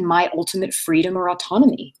threaten my ultimate freedom or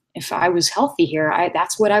autonomy. If I was healthy here,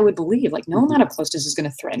 that's what I would believe. Like, no amount of closeness is going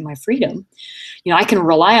to threaten my freedom. I can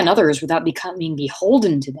rely on others without becoming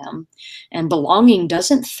beholden to them. And belonging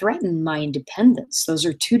doesn't threaten my independence. Those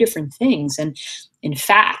are two different things. And in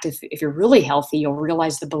fact, if you're really healthy, you'll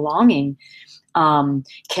realize that belonging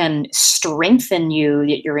can strengthen you,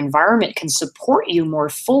 that your environment can support you more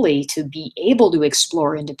fully to be able to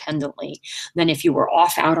explore independently than if you were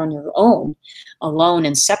off out on your own, alone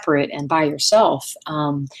and separate and by yourself.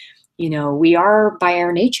 We are by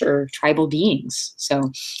our nature tribal beings.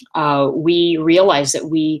 So we realize that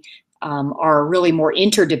we are really more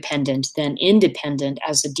interdependent than independent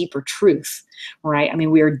as a deeper truth, right? I mean,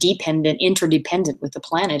 we are interdependent with the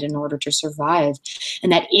planet in order to survive.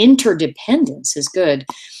 And that interdependence is good.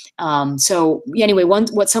 So anyway,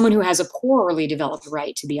 what someone who has a poorly developed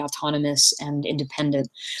right to be autonomous and independent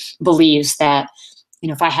believes that,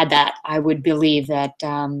 if I had that, I would believe that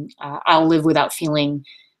I'll live without feeling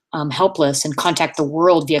helpless and contact the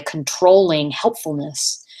world via controlling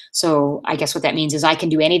helpfulness. So I guess what that means is I can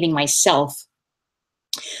do anything myself.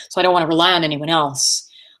 So I don't want to rely on anyone else.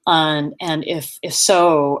 And if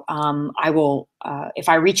so, I will, if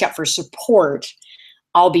I reach out for support,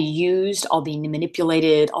 I'll be used, I'll be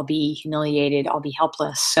manipulated, I'll be humiliated, I'll be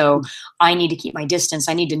helpless. So I need to keep my distance.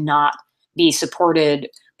 I need to not be supported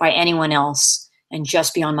by anyone else and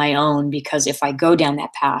just be on my own, because if I go down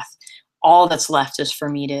that path, all that's left is for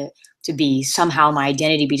me to be somehow my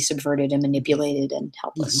identity be subverted and manipulated and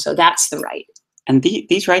helpless. Mhm. So that's the right. And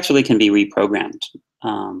these rights really can be reprogrammed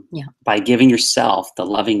Yeah. by giving yourself the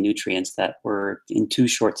loving nutrients that were in too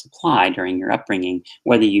short supply during your upbringing,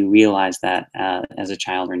 whether you realize that as a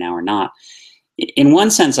child or now or not. In one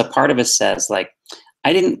sense, a part of us says, like,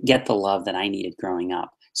 I didn't get the love that I needed growing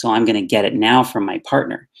up, so I'm going to get it now from my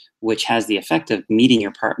partner, which has the effect of meeting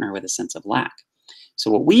your partner with a sense of lack. So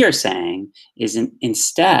what we are saying is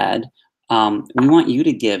instead, we want you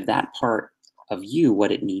to give that part of you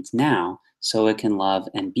what it needs now so it can love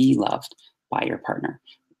and be loved by your partner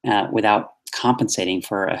without compensating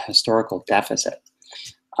for a historical deficit.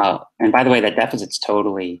 And by the way, that deficit's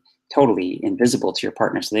totally invisible to your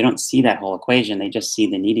partner. So they don't see that whole equation. They just see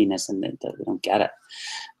the neediness and they don't get it.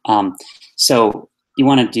 So you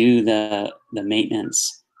want to do the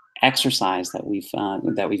maintenance exercise that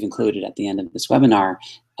we've included at the end of this webinar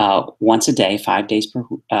once a day, 5 days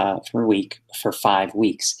per week for 5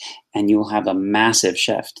 weeks, and you will have a massive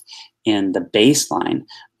shift in the baseline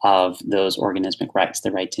of those organismic rights,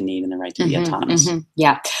 the right to need and the right to be autonomous.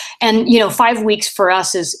 Yeah. And 5 weeks for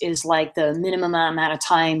us is like the minimum amount of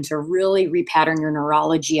time to really repattern your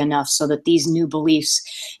neurology enough so that these new beliefs,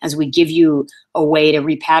 as we give you a way to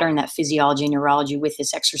repattern that physiology and neurology with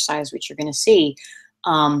this exercise, which you're going to see,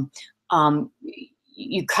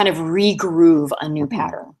 you kind of regroove a new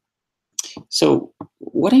pattern. So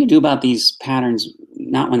what do you do about these patterns,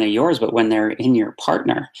 not when they're yours, but when they're in your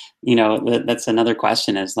partner? That's another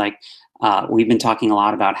question, is like, we've been talking a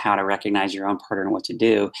lot about how to recognize your own partner and what to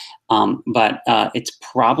do. But it's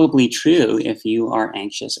probably true, if you are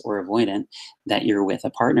anxious or avoidant, that you're with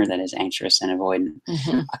a partner that is anxious and avoidant.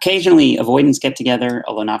 Occasionally, avoidants get together,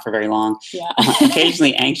 although not for very long. Yeah.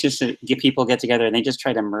 Occasionally, anxious people get together and they just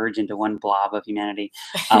try to merge into one blob of humanity.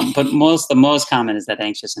 But the most common is that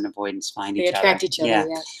anxious and avoidants find each other. They attract each other.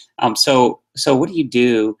 Yeah. So what do you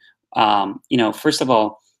do? First of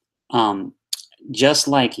all, just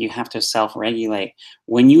like you have to self-regulate,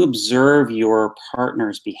 when you observe your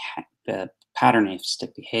partner's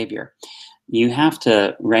patternistic behavior, you have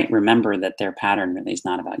to remember that their pattern really is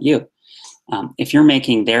not about you. If you're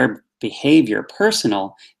making their behavior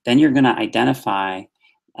personal, then you're going to identify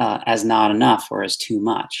as not enough or as too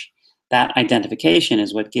much. That identification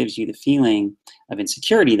is what gives you the feeling of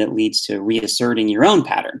insecurity that leads to reasserting your own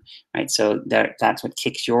pattern, right? So that's what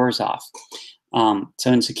kicks yours off.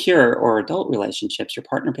 So in secure or adult relationships, your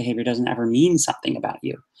partner behavior doesn't ever mean something about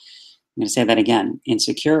you. I'm going to say that again. In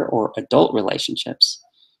secure or adult relationships,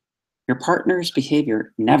 your partner's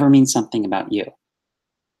behavior never means something about you.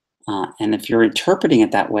 And if you're interpreting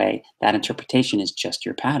it that way, that interpretation is just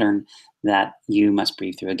your pattern that you must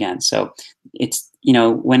breathe through again. So it's,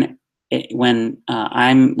 when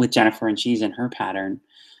I'm with Jennifer and she's in her pattern,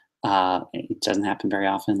 it doesn't happen very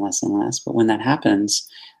often, less and less. But when that happens,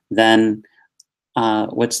 then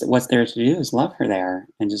what's there to do is love her there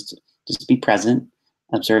and just be present,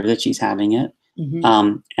 observe that she's having it,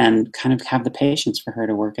 and kind of have the patience for her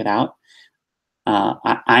to work it out.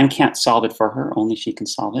 I can't solve it for her; only she can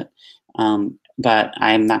solve it. But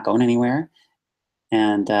I'm not going anywhere,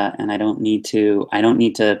 and I don't need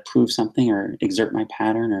to prove something or exert my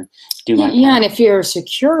pattern or do my part. And if you're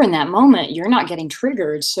secure in that moment, you're not getting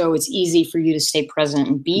triggered, so it's easy for you to stay present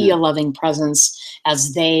and be a loving presence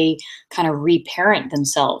as they kind of reparent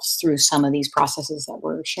themselves through some of these processes that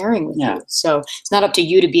we're sharing with you. So it's not up to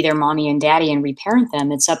you to be their mommy and daddy and reparent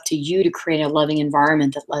them. It's up to you to create a loving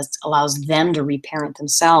environment that allows them to reparent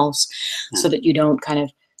themselves, so that you don't kind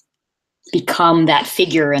of become that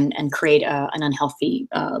figure and create an unhealthy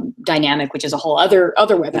dynamic, which is a whole other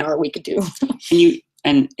webinar we could do.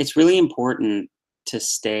 And it's really important to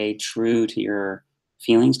stay true to your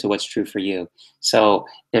feelings, to what's true for you. So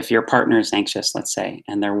if your partner is anxious, let's say,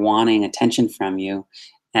 and they're wanting attention from you,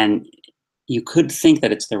 and you could think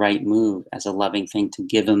that it's the right move as a loving thing to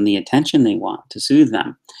give them the attention they want, to soothe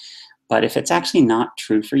them. But if it's actually not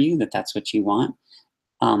true for you, that that's what you want,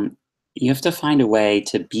 you have to find a way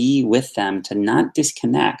to be with them, to not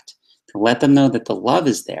disconnect, to let them know that the love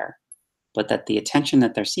is there, but that the attention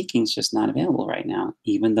that they're seeking is just not available right now,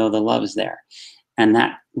 even though the love is there. And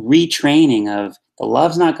that retraining of the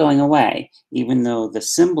love's not going away, even though the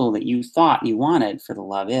symbol that you thought you wanted for the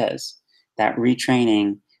love is, that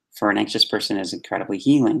retraining for an anxious person is incredibly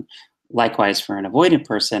healing. Likewise, for an avoidant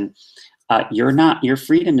person, your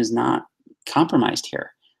freedom is not compromised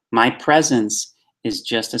here. My presence is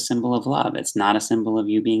just a symbol of love. It's not a symbol of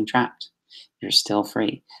you being trapped. You're still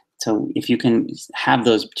free. So if you can have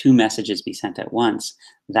those two messages be sent at once,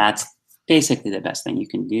 that's basically the best thing you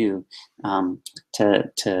can do,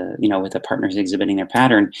 to with the partners exhibiting their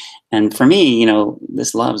pattern. And for me,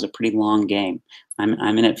 this love is a pretty long game.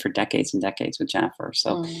 I'm in it for decades and decades with Jennifer.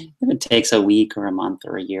 So if it takes a week or a month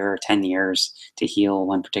or a year or 10 years to heal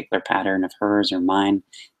one particular pattern of hers or mine,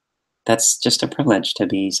 that's just a privilege to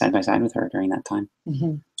be side by side with her during that time.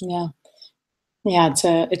 Yeah. Yeah,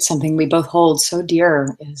 it's something we both hold so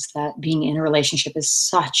dear, is that being in a relationship is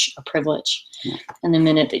such a privilege. Yeah. And the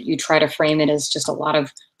minute that you try to frame it as just a lot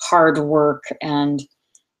of hard work and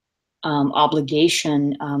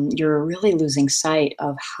obligation, you're really losing sight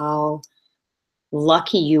of how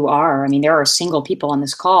lucky you are. I mean, there are single people on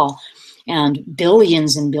this call, and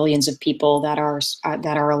billions of people that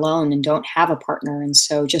are alone and don't have a partner. And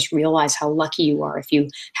so just realize how lucky you are if you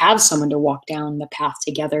have someone to walk down the path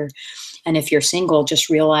together. And if you're single,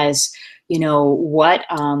 just realize,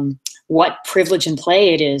 what privilege and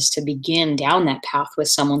play it is to begin down that path with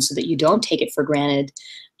someone, so that you don't take it for granted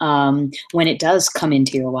when it does come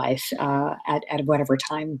into your life at whatever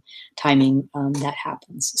timing that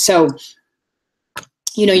happens. So,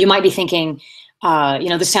 you might be thinking,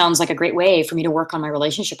 this sounds like a great way for me to work on my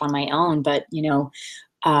relationship on my own, but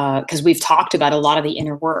because we've talked about a lot of the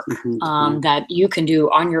inner work that you can do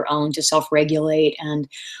on your own to self-regulate and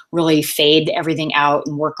really fade everything out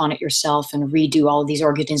and work on it yourself and redo all of these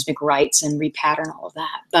organismic rights and repattern all of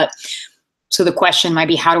that. But so the question might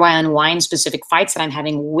be, how do I unwind specific fights that I'm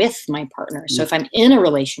having with my partner? So if I'm in a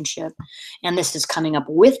relationship and this is coming up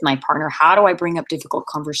with my partner, how do I bring up difficult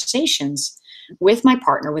conversations with my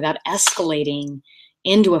partner without escalating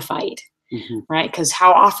into a fight? Right? Because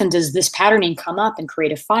how often does this patterning come up and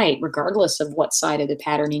create a fight, regardless of what side of the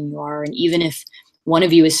patterning you are? And even if one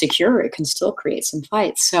of you is secure, it can still create some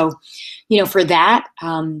fights. So, for that,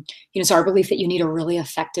 it's our belief that you need a really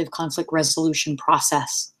effective conflict resolution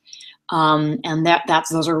process. And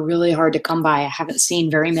those are really hard to come by. I haven't seen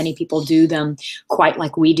very many people do them quite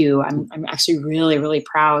like we do. I'm actually really, really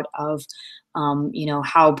proud of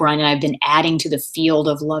how Bryan and I have been adding to the field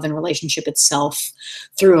of love and relationship itself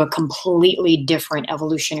through a completely different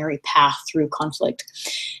evolutionary path through conflict.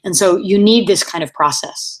 And so you need this kind of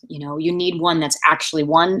process. You need one that's actually,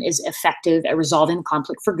 one is effective at resolving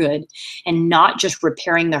conflict for good and not just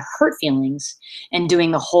repairing the hurt feelings and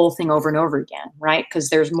doing the whole thing over and over again, right? Because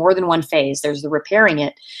there's more than one phase. There's the repairing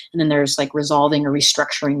it, and then there's like resolving or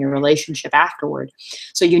restructuring your relationship afterward.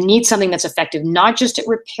 So you need something that's effective, not just at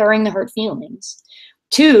repairing the hurt feelings.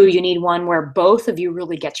 Two, you need one where both of you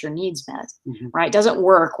really get your needs met, right? It doesn't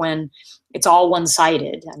work when it's all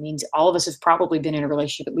one-sided. I mean, all of us have probably been in a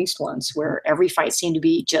relationship at least once where every fight seemed to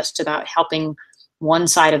be just about helping one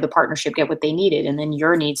side of the partnership get what they needed, and then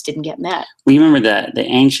your needs didn't get met. We remember the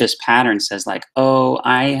anxious pattern says like, oh,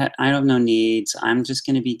 I have no needs. I'm just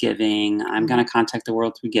going to be giving. I'm going to contact the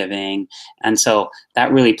world through giving. And so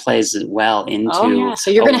that really plays well into,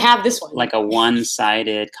 so you're going to have this one. Like a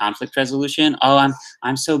one-sided conflict resolution. Oh,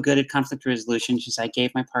 I'm so good at conflict resolution. Just I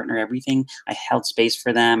gave my partner everything. I held space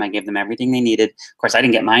for them. I gave them everything they needed. Of course, I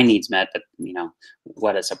didn't get my needs met, but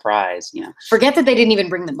what a surprise. Forget that they didn't even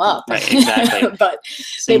bring them up. Right, exactly.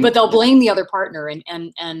 but they'll blame the other partner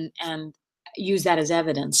and use that as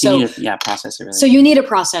evidence. So you need process it really. So you need a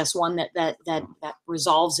process, one that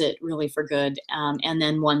resolves it really for good, and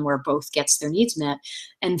then one where both gets their needs met,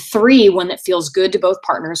 and three, one that feels good to both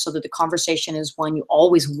partners, so that the conversation is one you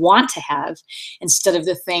always want to have, instead of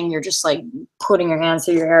the thing you're just like putting your hands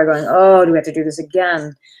through your hair going, oh, do we have to do this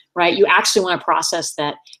again? Right? You actually want a process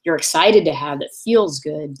that you're excited to have, that feels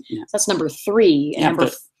good. So that's number three. And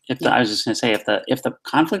I was just going to say, if the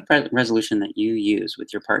conflict resolution that you use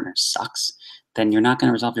with your partner sucks, then you're not going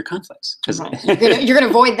to resolve your conflicts. Right. You're going to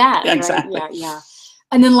avoid that. Yeah, exactly. Right? Yeah.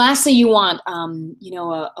 And then lastly, you want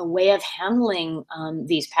a way of handling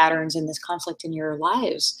these patterns and this conflict in your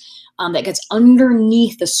lives that gets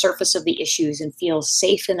underneath the surface of the issues and feels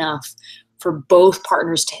safe enough for both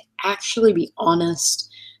partners to actually be honest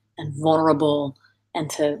and vulnerable and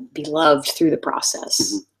to be loved through the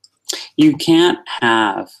process. You can't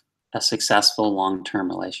have a successful long-term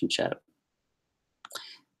relationship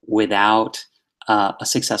without a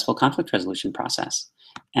successful conflict resolution process.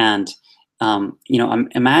 And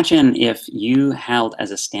imagine if you held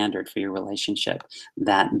as a standard for your relationship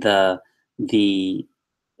that the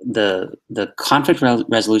conflict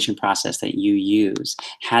resolution process that you use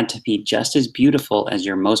had to be just as beautiful as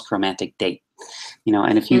your most romantic date.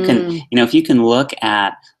 And if you can, if you can look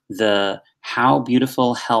at how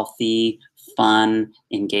beautiful, healthy, fun,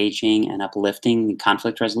 engaging, and uplifting the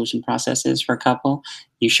conflict resolution process is for a couple,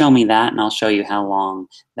 you show me that and I'll show you how long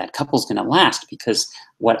that couple's going to last. Because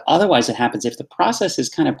what otherwise it happens if the process is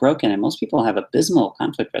kind of broken, and most people have abysmal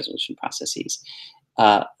conflict resolution processes.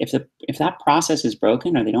 If that process is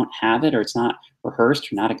broken, or they don't have it, or it's not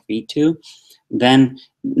rehearsed or not agreed to, then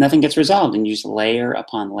nothing gets resolved, and you just layer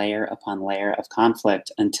upon layer upon layer of conflict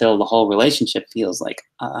until the whole relationship feels like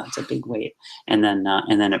it's a big weight, and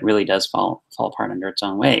then it really does fall apart under its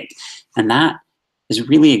own weight. And that is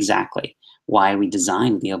really exactly why we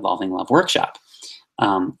designed the Evolving Love Workshop.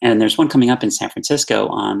 And there's one coming up in San Francisco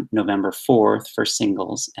on November 4th for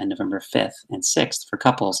singles and November 5th and 6th for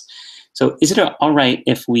couples. So is it all right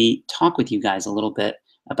if we talk with you guys a little bit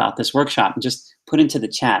about this workshop and just put into the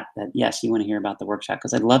chat that, yes, you want to hear about the workshop?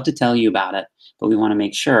 Because I'd love to tell you about it, but we want to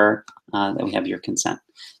make sure that we have your consent.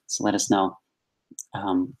 So let us know. I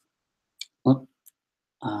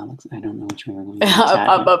don't know which way we're going.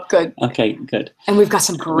 Up, good. Okay, good. And we've got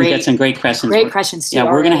some great questions. Great questions too. Yeah,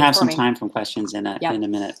 we're going to have some time for questions in a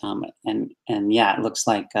minute. And yeah, it looks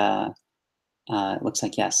like yes.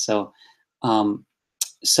 So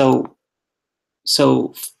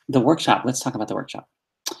the workshop. Let's talk about the workshop.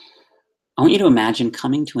 I want you to imagine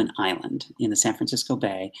coming to an island in the San Francisco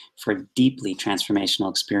Bay for a deeply transformational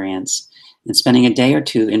experience and spending a day or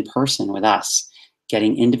two in person with us,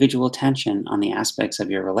 getting individual attention on the aspects of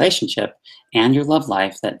your relationship and your love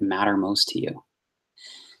life that matter most to you.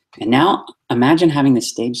 And now imagine having the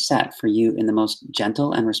stage set for you in the most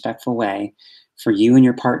gentle and respectful way for you and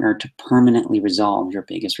your partner to permanently resolve your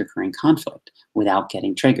biggest recurring conflict without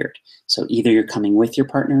getting triggered. So either you're coming with your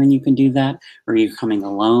partner and you can do that, or you're coming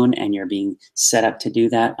alone and you're being set up to do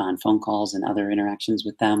that on phone calls and other interactions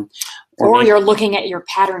with them. Or you're looking at your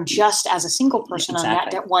pattern just as a single person on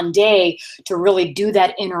that one day to really do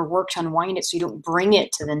that inner work to unwind it so you don't bring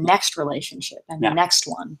it to the next relationship and the next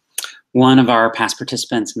one. One of our past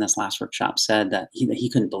participants in this last workshop said that he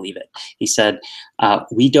couldn't believe it. He said,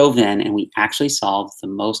 we dove in and we actually solved the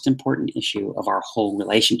most important issue of our whole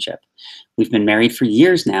relationship. We've been married for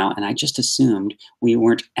years now, and I just assumed we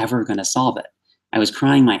weren't ever going to solve it. I was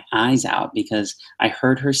crying my eyes out because I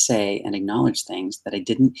heard her say and acknowledge things that I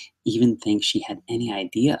didn't even think she had any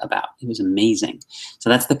idea about. It was amazing. So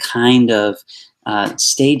that's the kind of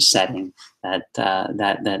stage setting that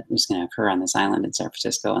was going to occur on this island in San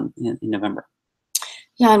Francisco in November.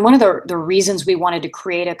 Yeah, and one of the reasons we wanted to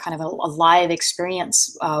create a kind of a live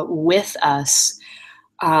experience with us,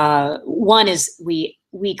 one is we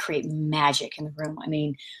create magic in the room. I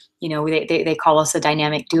mean, you know, they call us a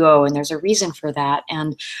dynamic duo, and there's a reason for that.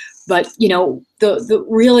 But you know, the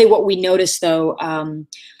really what we noticed though,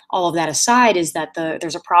 all of that aside, is that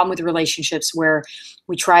there's a problem with relationships where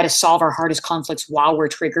we try to solve our hardest conflicts while we're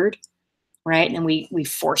triggered, right? And we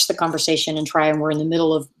force the conversation and we're in the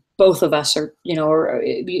middle of both of us, or you know, or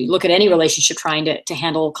you look at any relationship trying to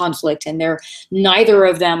handle conflict, and neither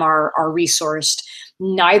of them are resourced,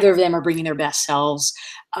 neither of them are bringing their best selves,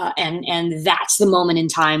 and that's the moment in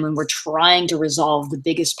time when we're trying to resolve the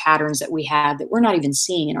biggest patterns that we have that we're not even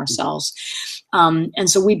seeing in ourselves. And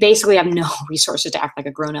so we basically have no resources to act like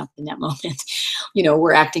a grown-up in that moment. You know,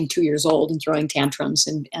 we're acting 2 years old and throwing tantrums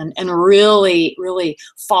and really, really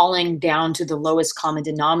falling down to the lowest common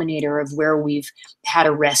denominator of where we've had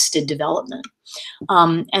arrested development.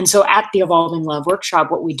 And so at the Evolving Love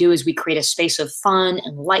Workshop, what we do is we create a space of fun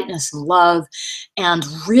and lightness and love, and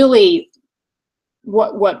really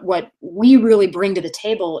what we really bring to the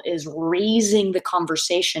table is raising the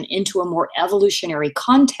conversation into a more evolutionary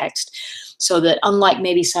context, so that unlike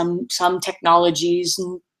maybe some technologies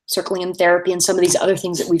and circling in therapy and some of these other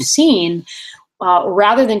things that we've seen,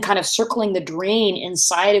 rather than kind of circling the drain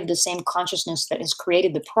inside of the same consciousness that has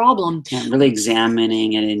created the problem. Yeah, really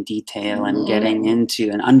examining it in detail and getting into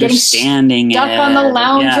and understanding it. Stuck on the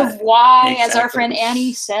lounge of why, exactly. As our friend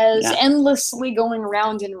Annie says, endlessly going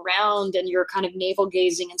round and round, and you're kind of navel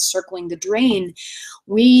gazing and circling the drain.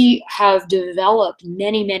 We have developed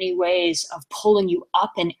many, many ways of pulling you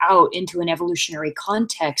up and out into an evolutionary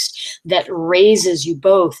context that raises you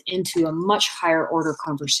both into a much higher order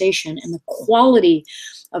conversation, and the quality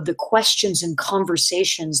of the questions and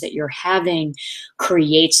conversations that you're having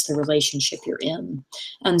creates the relationship you're in.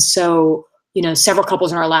 And so, you know, several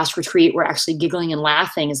couples in our last retreat were actually giggling and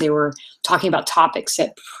laughing as they were talking about topics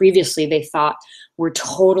that previously they thought were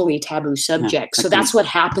totally taboo subjects. So that's what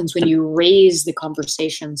happens when you raise the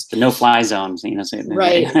conversations. The no-fly zones, you know.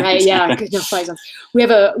 Right, yeah, no-fly zones. We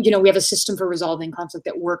have a system for resolving conflict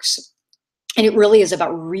that works. And it really is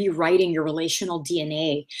about rewriting your relational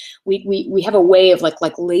DNA. We have a way of like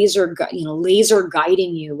laser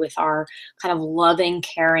guiding you with our kind of loving,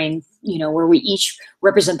 caring, where we each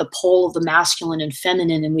represent the pole of the masculine and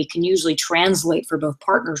feminine, and we can usually translate for both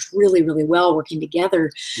partners really, really well working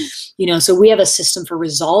together. So we have a system for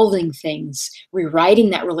resolving things, rewriting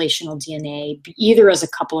that relational DNA, either as a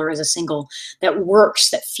couple or as a single, that works,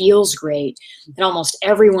 that feels great. And almost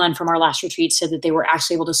everyone from our last retreat said that they were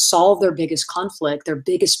actually able to solve their biggest conflict, their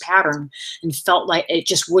biggest pattern, and felt like it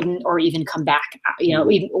just wouldn't or even come back,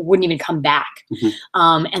 wouldn't even come back.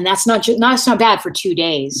 And that's not bad for 2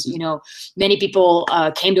 days. Many people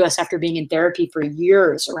came to us after being in therapy for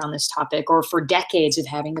years around this topic, or for decades of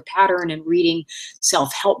having the pattern and reading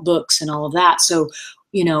self-help books and all of that. So,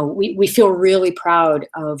 we feel really proud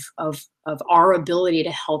of our ability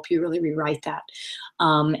to help you really rewrite that.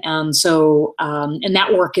 And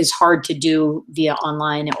that work is hard to do via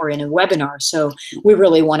online or in a webinar. So we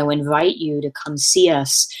really want to invite you to come see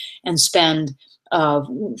us and spend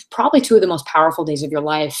probably 2 of the most powerful days of your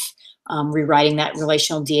life rewriting that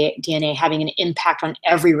relational DNA, having an impact on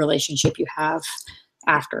every relationship you have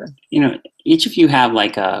after. Each of you have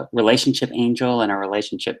like a relationship angel and a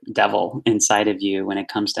relationship devil inside of you when it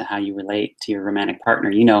comes to how you relate to your romantic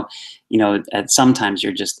partner. At sometimes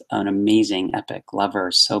you're just an amazing, epic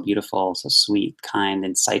lover, so beautiful, so sweet, kind,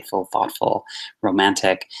 insightful, thoughtful,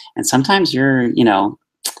 romantic. And sometimes you're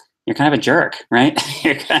kind of a jerk, right?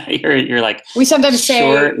 you're like, we sometimes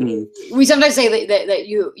say and, that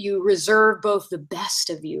you reserve both the best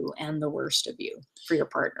of you and the worst of you for your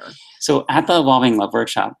partner. So at the Evolving Love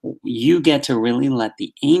Workshop, you get to really let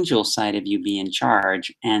the angel side of you be in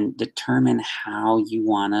charge and determine how you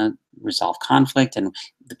want to resolve conflict. And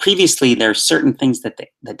previously, there are certain things that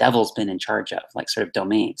the devil's been in charge of, like sort of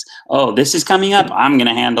domains. Oh, this is coming up, I'm going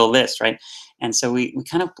to handle this, right? And so we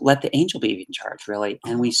kind of let the angel be in charge, really,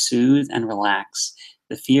 and we soothe and relax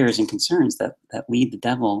the fears and concerns that lead the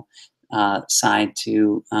devil side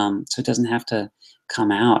to, so it doesn't have to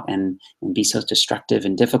come out and be so destructive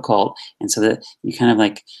and difficult. And so that you kind of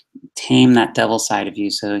like tame that devil side of you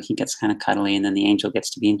so he gets kind of cuddly, and then the angel gets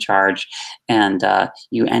to be in charge. And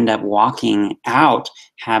you end up walking out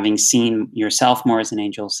having seen yourself more as an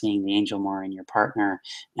angel, seeing the angel more in your partner.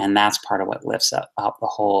 And that's part of what lifts up the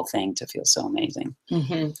whole thing to feel so amazing.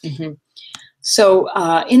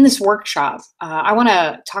 So in this workshop, I want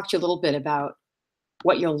to talk to you a little bit about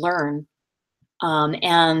what you'll learn.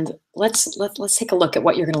 And let's take a look at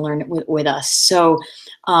what you're going to learn with us. So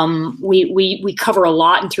we cover a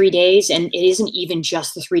lot in 3 days, and it isn't even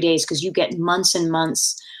just the 3 days, because you get months and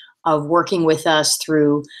months of working with us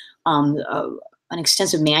through an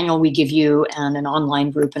extensive manual we give you and an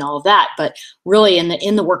online group and all of that. But really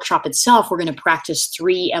in the workshop itself, we're going to practice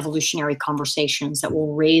 3 evolutionary conversations that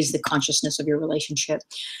will raise the consciousness of your relationship.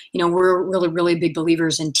 We're really, really big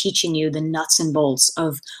believers in teaching you the nuts and bolts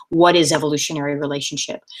of what is evolutionary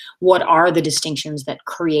relationship. What are the distinctions that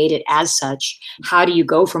create it as such? How do you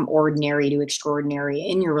go from ordinary to extraordinary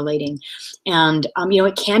in your relating? And,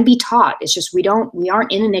 it can be taught. It's just we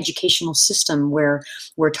aren't in an educational system where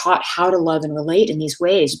we're taught how to love and relate in these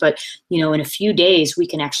ways. But, in a few days, we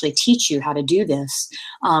can actually teach you how to do this.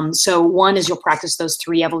 So 1 is you'll practice those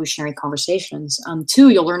 3 evolutionary conversations. 2,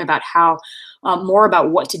 you'll learn about more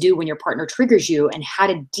about what to do when your partner triggers you and how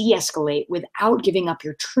to de-escalate without giving up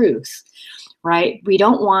your truth. Right? We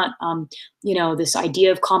don't want, this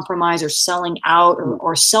idea of compromise or selling out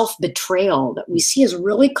or self-betrayal that we see as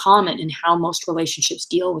really common in how most relationships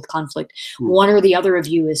deal with conflict. One or the other of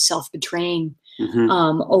you is self-betraying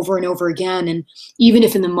over and over again. And even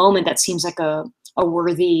if in the moment that seems like a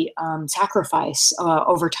worthy sacrifice,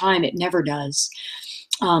 over time, it never does.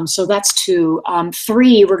 So that's 2.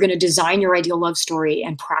 3, we're going to design your ideal love story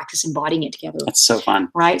and practice embodying it together. That's so fun.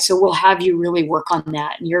 Right? So we'll have you really work on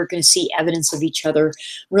that, and you're going to see evidence of each other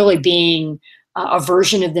really being a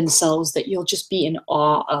version of themselves that you'll just be in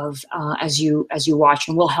awe of as you watch,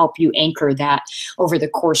 and we'll help you anchor that over the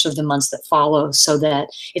course of the months that follow, so that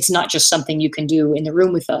it's not just something you can do in the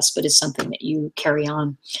room with us, but it's something that you carry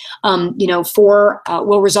on. 4,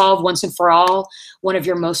 we'll resolve once and for all one of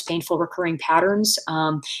your most painful recurring patterns,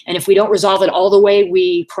 and if we don't resolve it all the way,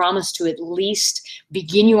 we promise to at least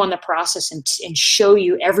begin you on the process and show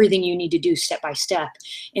you everything you need to do step by step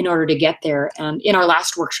in order to get there. In our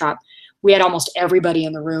last workshop, we had almost everybody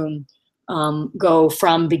in the room go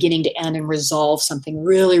from beginning to end and resolve something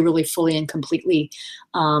really, really fully and completely,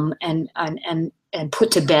 and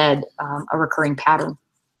put to bed a recurring pattern.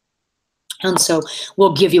 And so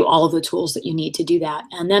we'll give you all of the tools that you need to do that.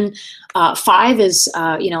 And then 5 is,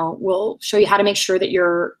 we'll show you how to make sure that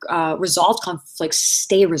your resolved conflicts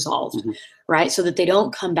stay resolved, Mm-hmm. right? So that they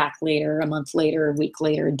don't come back later, a month later, a week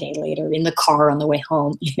later, a day later, in the car on the way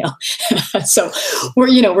home, So we're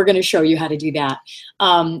going to show you how to do that.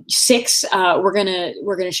 6, we're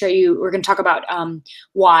going to talk about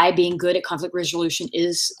why being good at conflict resolution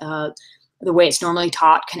is the way it's normally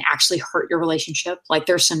taught can actually hurt your relationship. Like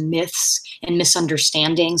there's some myths and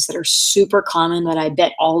misunderstandings that are super common that I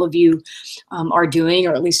bet all of you are doing,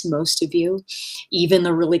 or at least most of you, even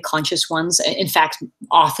the really conscious ones. In fact,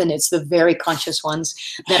 often it's the very conscious ones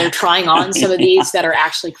that are trying on some of these that are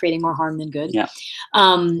actually creating more harm than good. Yeah.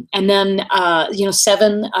 And then,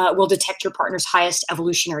 7 will detect your partner's highest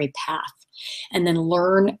evolutionary path. And then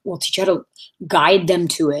we'll teach you how to guide them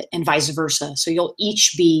to it, and vice versa. So you'll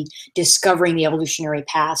each be discovering the evolutionary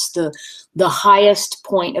paths, the highest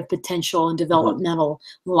point of potential and developmental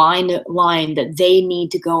line that they need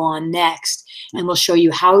to go on next. And we'll show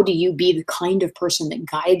you how do you be the kind of person that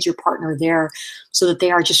guides your partner there, so that they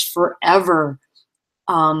are just forever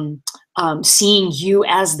seeing you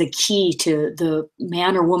as the key to the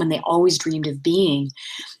man or woman they always dreamed of being.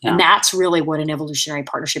 Yeah. And that's really what an evolutionary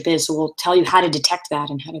partnership is. So we'll tell you how to detect that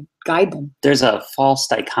and how to guide them. There's a false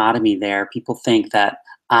dichotomy there. People think that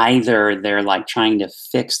either they're like trying to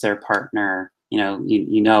fix their partner.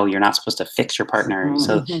 You're not supposed to fix your partner. Mm-hmm.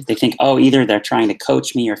 So they think, either they're trying to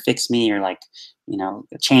coach me or fix me or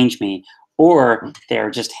change me. Or they're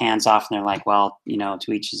just hands off and they're like, well,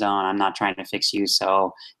 to each his own. I'm not trying to fix you,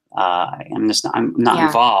 so I'm not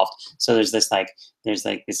involved. So there's this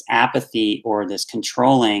apathy or this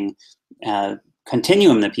controlling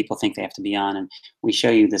continuum that people think they have to be on, and we show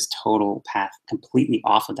you this total path completely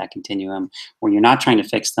off of that continuum, where you're not trying to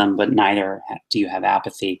fix them, but neither do you have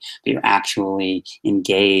apathy, but you're actually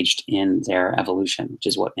engaged in their evolution, which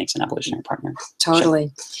is what makes an evolutionary partner.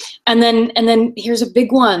 Totally. Sure. And then here's a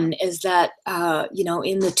big one, is that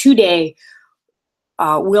in the 2-day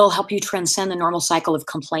we'll help you transcend the normal cycle of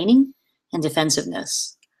complaining and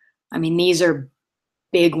defensiveness. I mean, these are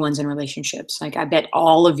big ones in relationships. Like, I bet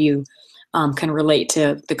all of you can relate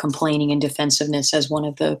to the complaining and defensiveness as one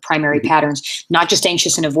of the primary patterns, not just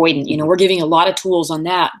anxious and avoidant. We're giving a lot of tools on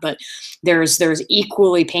that, but there's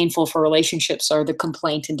equally painful for relationships are the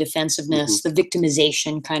complaint and defensiveness, the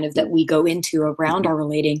victimization kind of that we go into around our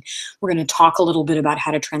relating. We're going to talk a little bit about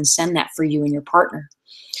how to transcend that for you and your partner.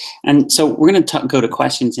 And so we're going to go to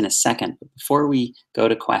questions in a second. But before we go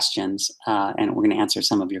to questions, and we're going to answer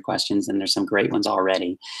some of your questions, and there's some great ones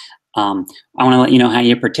already, I want to let you know how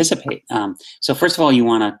you participate. So first of all, you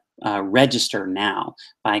want to register now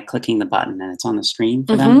by clicking the button, and it's on the screen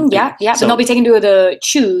for them. Yeah. So, and they'll be taken to the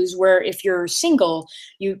choose, where if you're single,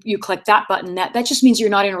 you click that button. That just means you're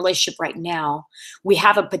not in a relationship right now. We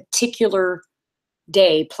have a particular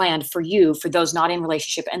day planned for you, for those not in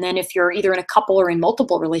relationship. And then if you're either in a couple or in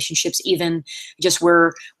multiple relationships, even just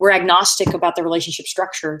we're agnostic about the relationship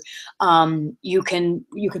structure, you can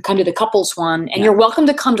come to the couples one, and you're welcome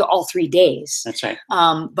to come to all 3 days. That's right.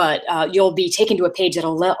 But you'll be taken to a page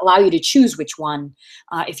that'll allow you to choose which one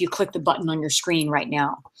if you click the button on your screen right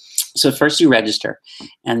now. So first you register,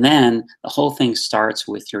 and then the whole thing starts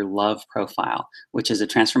with your love profile, which is a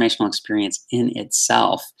transformational experience in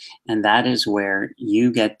itself. And that is where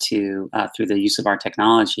you get to, through the use of our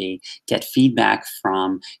technology, get feedback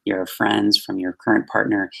from your friends, from your current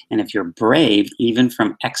partner, and if you're brave, even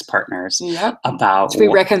from ex-partners about which we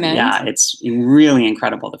recommend. Yeah, it's really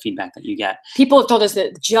incredible, the feedback that you get. People have told us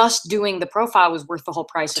that just doing the profile was worth the whole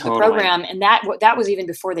price of the program, and that was even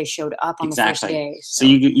before they showed up on the first day. So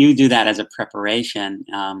you do that as a preparation,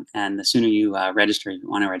 and the sooner you register, you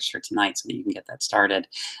want to register tonight so that you can get that started.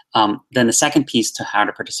 Then the second piece to how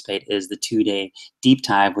to participate is the 2-day deep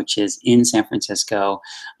dive, which is in San Francisco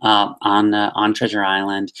on Treasure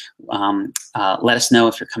Island. Let us know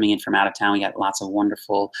if you're coming in from out of town. We got lots of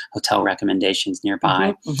wonderful hotel recommendations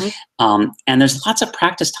nearby. And there's lots of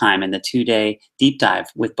practice time in the 2-day deep dive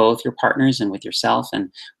with both your partners and with yourself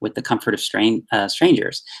and with the comfort of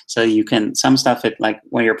strangers. So you can, some stuff, like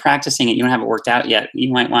when you're practicing it, you don't have it worked out yet.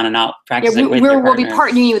 You might want to not practice it with your partner. We'll be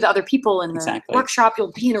partnering you with other people in the workshop.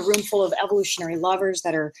 You'll be in a room full of evolutionary lovers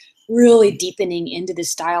that are really deepening into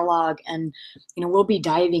this dialogue, and we'll be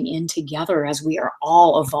diving in together as we are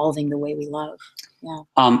all evolving the way we love.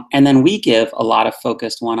 And then we give a lot of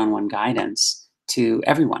focused one-on-one guidance to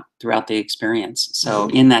everyone throughout the experience. So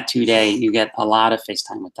in that 2-day, you get a lot of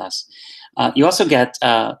FaceTime with us. You also get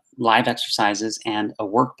live exercises and a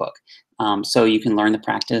workbook. So you can learn the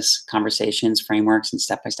practice, conversations, frameworks, and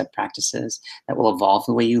step-by-step practices that will evolve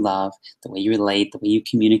the way you love, the way you relate, the way you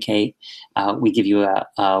communicate. We give you a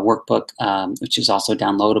workbook, which is also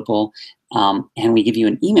downloadable. And we give you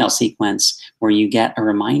an email sequence where you get a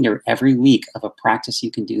reminder every week of a practice you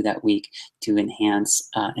can do that week to enhance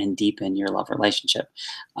and deepen your love relationship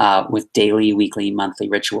with daily, weekly, monthly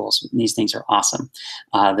rituals. These things are awesome.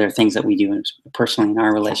 They're things that we do personally in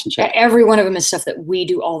our relationship. Every one of them is stuff that we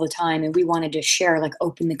do all the time, and we wanted to share, like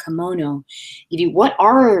open the kimono. What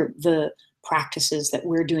are the practices that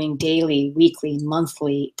we're doing daily, weekly,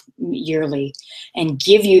 monthly, yearly, and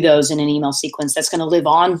give you those in an email sequence that's going to live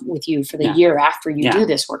on with you for the year after you do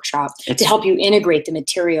this workshop, to help you integrate the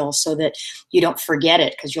material so that you don't forget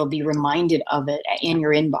it, because you'll be reminded of it in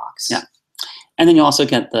your inbox. Yeah. And then you'll also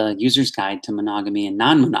get the user's guide to monogamy and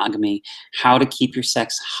non-monogamy, how to keep your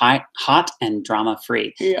sex hot and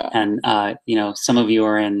drama-free. Yeah. And, some of you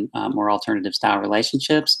are in more alternative style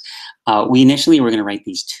relationships. We initially were going to write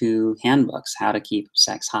these 2 handbooks, how to keep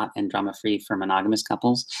sex hot and drama-free for monogamous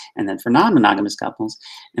couples, and then for non-monogamous couples.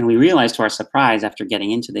 And we realized, to our surprise, after getting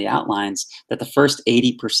into the outlines, that the first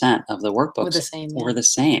 80% of the workbooks were the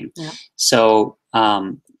same. Yeah. So,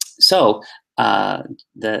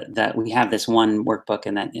 that we have this one workbook,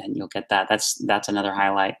 and you'll get that. That's another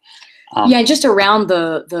highlight. And just around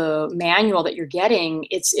the manual that you're getting,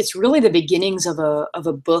 it's really the beginnings of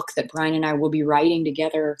a book that Bryan and I will be writing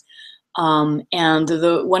together. And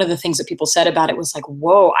one of the things that people said about it was like,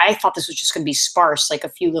 whoa, I thought this was just going to be sparse, like a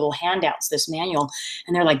few little handouts, this manual.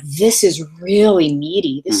 And they're like, this is really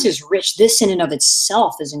meaty. This is rich. This in and of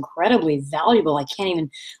itself is incredibly valuable. I can't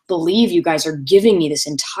even believe you guys are giving me this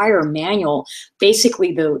entire manual,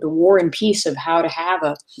 basically the war and peace of how to have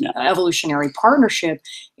a evolutionary partnership.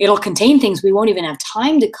 It'll contain things we won't even have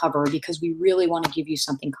time to cover, because we really want to give you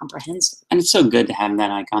something comprehensive. And it's so good to have that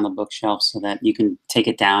like on the bookshelf, so that you can take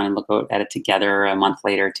it down and look at it together a month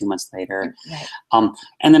later, 2 months later. Right.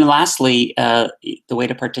 And then lastly, the way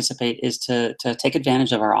to participate is to take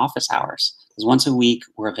advantage of our office hours. Because once a week,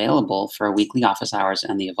 we're available for a weekly office hours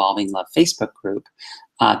and the Evolving Love Facebook group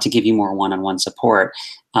to give you more one-on-one support.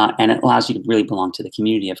 And it allows you to really belong to the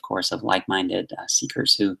community, of course, of like-minded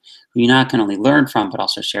seekers who you not can only learn from, but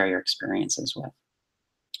also share your experiences with.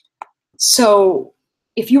 So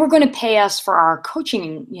if you were going to pay us for our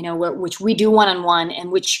coaching, which we do one-on-one,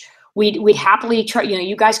 and which we'd happily try,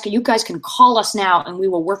 you guys can call us now and we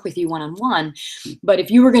will work with you one-on-one. But if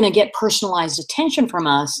you were going to get personalized attention from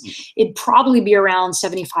us, it'd probably be around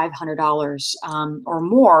 $7,500 or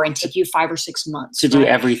more, and take you 5 or 6 months to do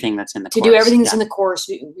everything that's in the course. To do everything that's in the course,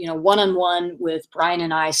 one-on-one with Bryan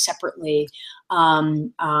and I separately,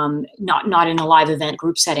 not in a live event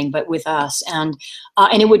group setting, but with us, and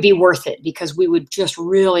it would be worth it, because we would just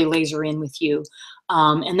really laser in with you.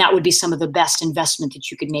 And that would be some of the best investment that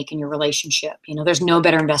you could make in your relationship. There's no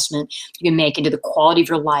better investment you can make into the quality of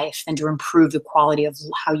your life than to improve the quality of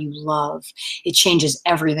how you love. It changes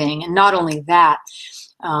everything. And not only that,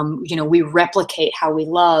 we replicate how we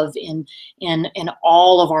love in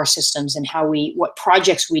all of our systems, and what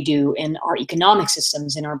projects we do in our economic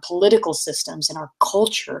systems, in our political systems, in our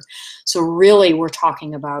culture. So really, we're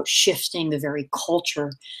talking about shifting the very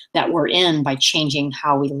culture that we're in by changing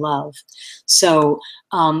how we love. So,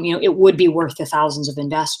 it would be worth the thousands of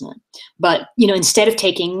investment. But, instead of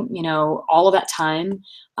taking, all of that time,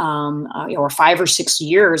 or 5 or 6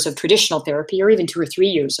 years of traditional therapy, or even 2 or 3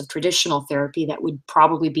 years of traditional therapy, that would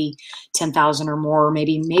probably be 10,000 or more, or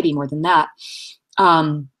maybe more than that.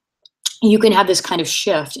 You can have this kind of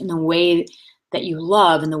shift in the way that you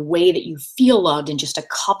love and the way that you feel loved in just a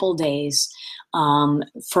couple days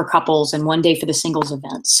for couples, and 1 day for the singles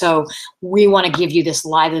event. So we want to give you this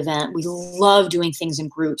live event. We love doing things in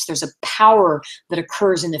groups. There's a power that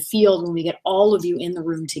occurs in the field when we get all of you in the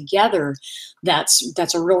room together. That's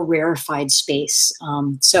a real rarefied space.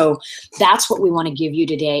 So that's what we want to give you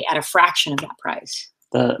today at a fraction of that price.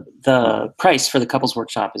 The price for the couples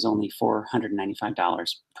workshop is only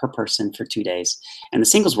 $495 per person for 2 days, and the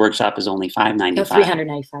singles workshop is only $595. No,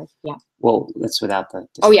 $395. Yeah. Well, that's without the.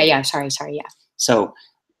 Oh yeah. Sorry. Yeah. So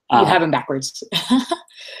you have them backwards.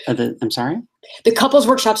 I'm sorry. The couples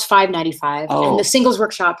workshop's $595, and the singles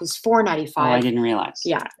workshop is $495. Oh, I didn't realize.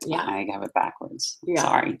 Yeah. I have it backwards. Yeah.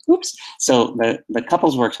 Sorry. Oops. So the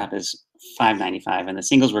couples workshop is $595, and the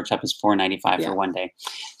singles workshop is $495 for 1 day.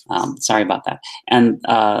 Sorry about that. And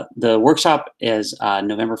the workshop is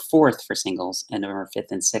November 4th for singles and November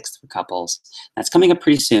 5th and 6th for couples. That's coming up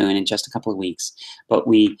pretty soon, in just a couple of weeks. But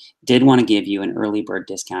we did want to give you an early bird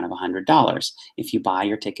discount of $100 if you buy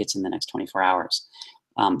your tickets in the next 24 hours.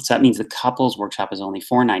 So that means the couples workshop is only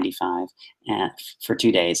 $495 for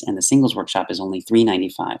 2 days, and the singles workshop is only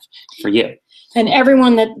 $395 for you. And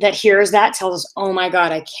everyone that hears that tells us, oh my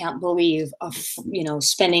God, I can't believe,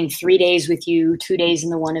 spending 3 days with you, 2 days in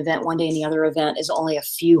the one event, 1 day in the other event is only a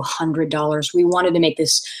few $100s. We wanted to make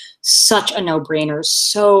this such a no-brainer,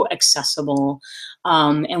 so accessible.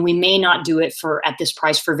 And we may not do it at this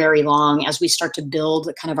price for very long as we start to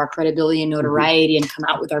build kind of our credibility and notoriety and come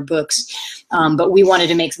out with our books. But we wanted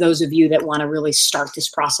to make those of you that want to really start this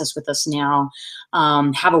process with us now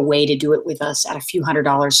have a way to do it with us at a few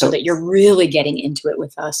 $100s so that you're really getting into it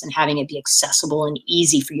with us and having it be accessible and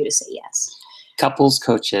easy for you to say yes. Couples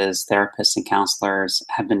coaches, therapists, and counselors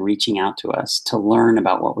have been reaching out to us to learn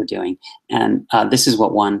about what we're doing. And this is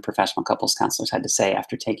what one professional couples counselor had to say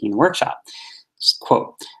after taking the workshop.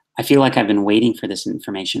 Quote, I feel like I've been waiting for this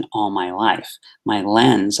information all my life. My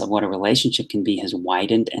lens of what a relationship can be has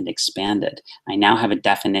widened and expanded. I now have a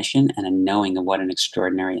definition and a knowing of what an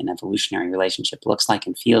extraordinary and evolutionary relationship looks like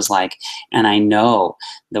and feels like. And I know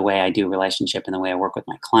the way I do relationship and the way I work with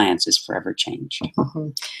my clients is forever changed. Mm-hmm.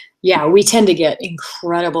 Yeah, we tend to get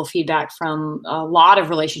incredible feedback from a lot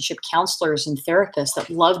of relationship counselors and therapists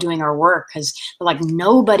that love doing our work because they're like,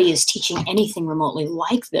 nobody is teaching anything remotely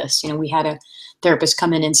like this. We had a therapist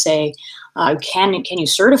come in and say, can you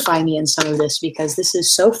certify me in some of this, because this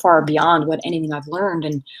is so far beyond what anything I've learned,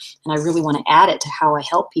 and I really want to add it to how I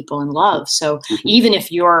help people in love. So even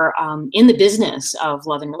if you're in the business of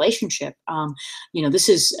love and relationship, this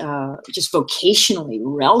is just vocationally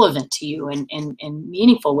relevant to you in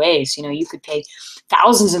meaningful ways. You could pay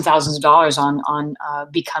thousands and thousands of dollars on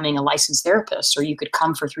becoming a licensed therapist, or you could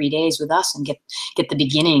come for 3 days with us and get the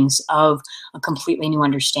beginnings of a completely new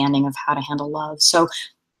understanding of how to handle love. So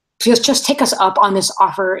just take us up on this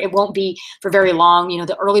offer. It won't be for very long.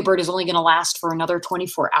 The early bird is only going to last for another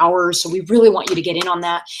 24 hours. So we really want you to get in on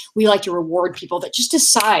that. We like to reward people that just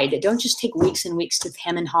decide, that don't just take weeks and weeks to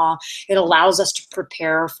hem and haw. It allows us to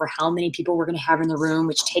prepare for how many people we're going to have in the room,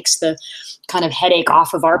 which takes the kind of headache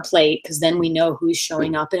off of our plate, because then we know who's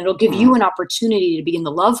showing up, and it'll give you an opportunity to begin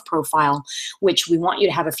the love profile, which we want you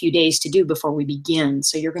to have a few days to do before we begin.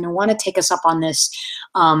 So you're going to want to take us up on this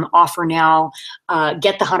offer now.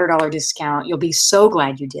 Get the $100 discount. You'll be so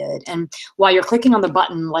glad you did. And while you're clicking on the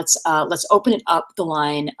button, let's open it up the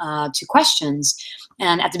line to questions.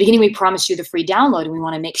 And at the beginning, we promised you the free download, and we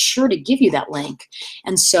want to make sure to give you that link.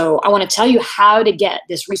 And so I want to tell you how to get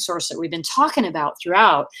this resource that we've been talking about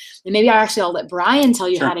throughout. And maybe I'll let Bryan tell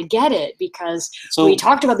you how to get it, because we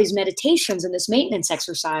talked about these meditations and this maintenance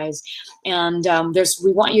exercise, and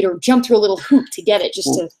we want you to jump through a little hoop to get it,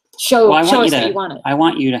 just to show us that you want it. I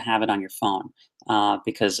want you to have it on your phone.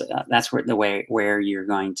 Because that's where you're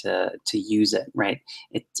going to use it, right?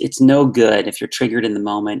 It's no good if you're triggered in the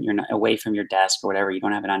moment, you're not away from your desk or whatever, you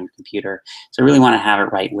don't have it on your computer. So I really want to have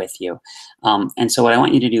it right with you. And so what I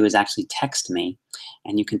want you to do is actually text me,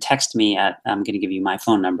 and you can text me at, I'm going to give you my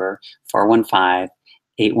phone number,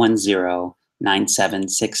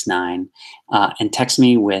 415-810-9769, and text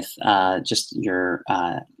me with just your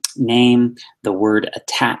name, the word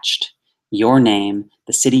attached, your name,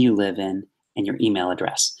 the city you live in, and your email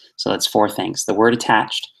address. So that's 4 things: the word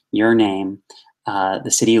attached, your name, the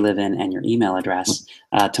city you live in, and your email address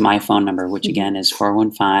to my phone number, which again is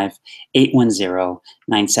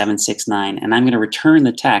 415-810-9769. And I'm going to return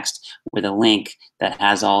the text with a link that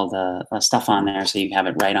has all the stuff on there, so you have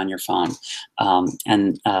it right on your phone.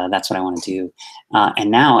 And that's what I want to do.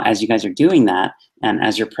 And now, as you guys are doing that, and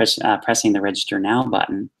as you're pressing the register now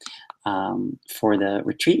button for the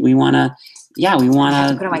retreat, we want to get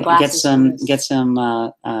some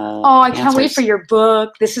I can't wait for your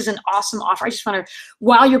book. This is an awesome offer. I just want to,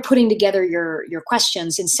 while you're putting together your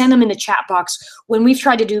questions, and send them in the chat box. When we've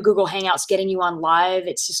tried to do Google Hangouts, getting you on live,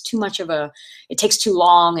 it's just too much it takes too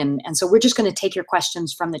long. And so we're just going to take your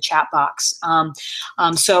questions from the chat box.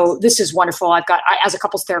 So this is wonderful. As a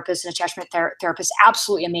couples therapist and attachment therapist,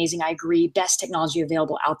 absolutely amazing. I agree. Best technology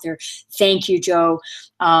available out there. Thank you, Joe.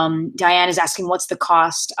 Diane is asking, what's the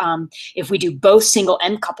cost? If we do both single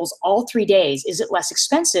and couples all 3 days, is it less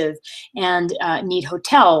expensive and need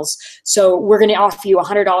hotels? So we're going to offer you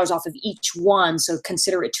 $100 off of each one. So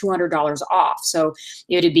consider it $200 off. So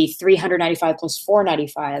it would be $395 plus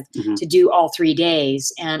 $495 to do all 3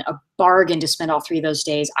 days, and a bargain to spend all 3 of those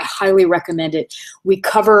days. I highly recommend it. We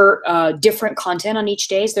cover different content on each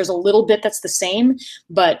day. There's a little bit that's the same,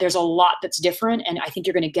 but there's a lot that's different. And I think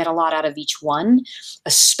you're going to get a lot out of each one,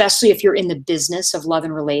 especially if you're in the business of love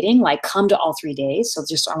and relating. Like, come to all 3 days. So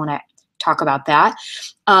I want to talk about that.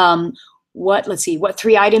 let's see, what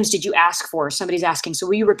 3 items did you ask for? Somebody's asking. So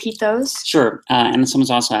will you repeat those? Sure. And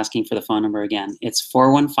someone's also asking for the phone number again. It's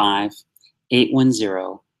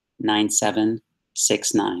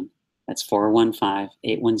 415-810-9769. That's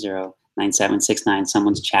 415-810-9769.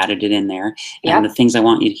 Someone's chatted it in there. And Yep. the things I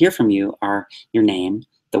want you to hear from you are your name,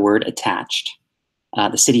 the word attached,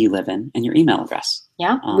 the city you live in, and your email address.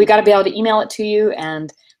 Yeah, we got to be able to email it to you,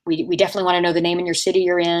 and we definitely want to know the name and your city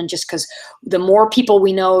you're in, just because the more people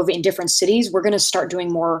we know of in different cities, we're going to start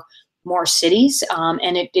doing more cities,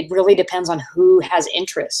 and it really depends on who has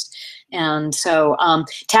interest. And so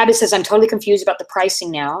Tabby says, I'm totally confused about the pricing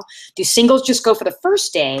now. Do singles just go for the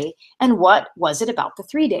first day? And what was it about the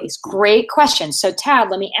 3 days? Great question. So Tab,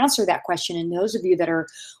 let me answer that question. And those of you that are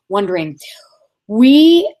wondering,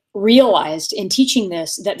 we realized in teaching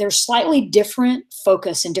this that there's slightly different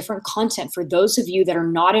focus and different content for those of you that are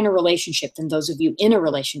not in a relationship than those of you in a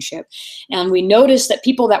relationship. And we noticed that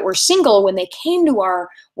people that were single, when they came to our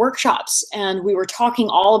workshops and we were talking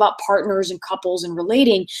all about partners and couples and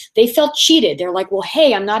relating, they felt cheated. They're like, well,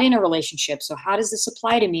 hey, I'm not in a relationship, so how does this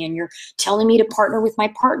apply to me? And you're telling me to partner with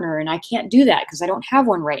my partner, and I can't do that because I don't have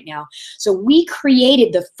one right now. So we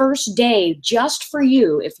created the first day just for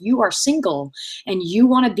you. If you are single and you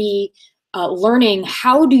want to be learning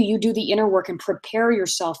how do you do the inner work and prepare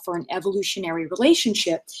yourself for an evolutionary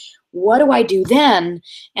relationship, what do I do then?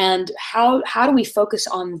 And how do we focus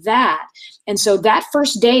on that? And so that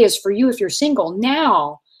first day is for you if you're single.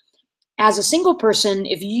 Now, as a single person,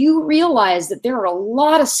 if you realize that there are a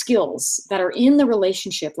lot of skills that are in the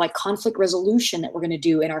relationship, like conflict resolution that we're going to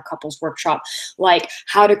do in our couples workshop, like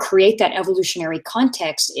how to create that evolutionary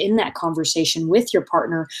context in that conversation with your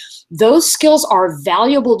partner, those skills are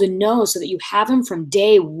valuable to know so that you have them from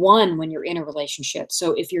day one when you're in a relationship.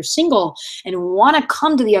 So if you're single and want to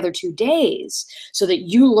come to the other 2 days so that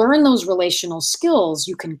you learn those relational skills,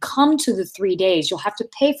 you can come to the 3 days. You'll have to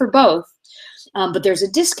pay for both. But there's a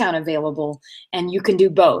discount available and you can do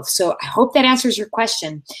both. So I hope that answers your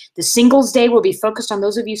question. The singles day will be focused on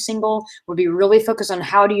those of you single. We'll be really focused on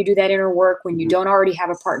how do you do that inner work when you don't already have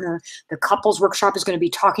a partner. The couples workshop is going to be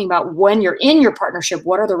talking about when you're in your partnership,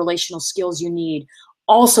 what are the relational skills you need?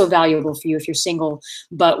 Also valuable for you if you're single,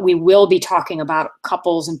 but we will be talking about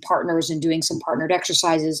couples and partners and doing some partnered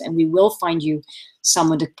exercises, and we will find you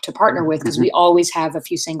someone to partner with, because we always have a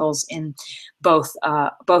few singles in both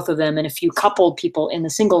of them and a few coupled people in the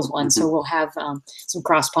singles one. So we'll have some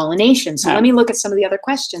cross-pollination. So let me look at some of the other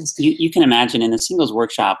questions. You can imagine in the singles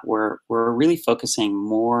workshop, we're really focusing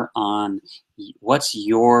more on what's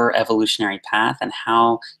your evolutionary path and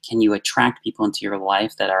how can you attract people into your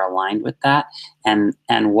life that are aligned with that, and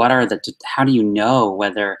what are how do you know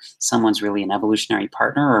whether someone's really an evolutionary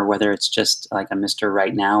partner or whether it's just like a Mr.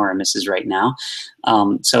 Right Now or a Mrs. Right Now.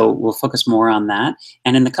 So we'll focus more on that.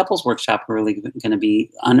 And in the couples workshop, we're really going to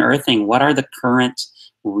be unearthing what are the current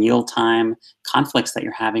real-time conflicts that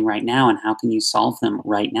you're having right now and how can you solve them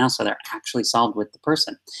right now so they're actually solved with the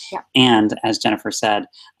person. Yeah. And as Jennifer said,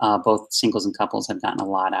 both singles and couples have gotten a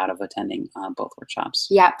lot out of attending both workshops.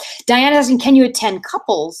 Yeah. Diana asking, can you attend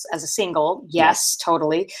couples as a single? Yes,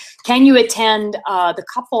 totally. Can you attend the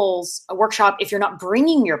couples workshop if you're not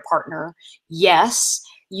bringing your partner? Yes.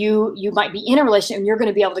 You might be in a relationship and you're going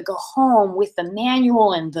to be able to go home with the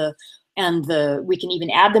manual and we can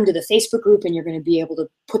even add them to the Facebook group, and you're going to be able to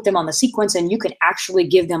put them on the sequence, and you can actually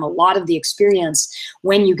give them a lot of the experience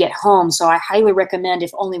when you get home. So I highly recommend,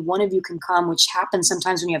 if only one of you can come, which happens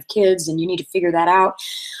sometimes when you have kids and you need to figure that out,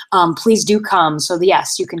 please do come. So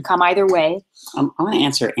yes, you can come either way. I want to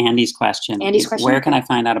answer Andy's question. Andy's question? Where can I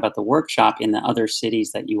find out about the workshop in the other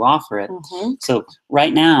cities that you offer it? So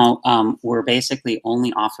right now, we're basically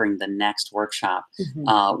only offering the next workshop,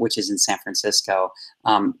 which is in San Francisco.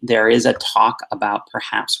 There is a talk about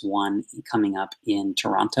perhaps one coming up in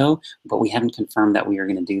Toronto, but we haven't confirmed that we are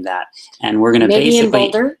going to do that. And we're going to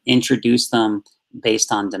basically introduce them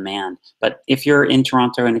based on demand. But if you're in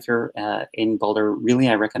Toronto and if you're in Boulder, really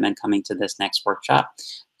I recommend coming to this next workshop.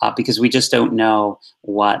 Because we just don't know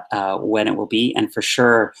when it will be, and for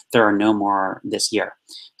sure there are no more this year.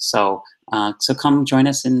 So come join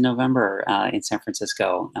us in November in San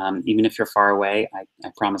Francisco. Even if you're far away, I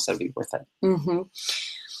promise it'll be worth it.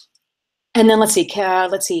 And then let's see.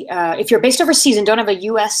 If you're based overseas and don't have a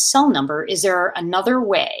U.S. cell number, is there another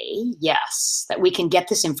way? Yes, that we can get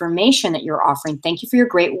this information that you're offering. Thank you for your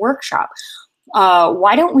great workshop.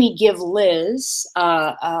 Why don't we give Liz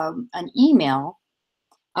an email?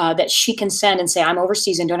 that she can send and say, I'm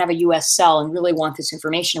overseas and don't have a US cell and really want this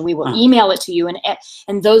information, and we will email it to you.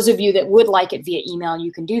 And those of you that would like it via email,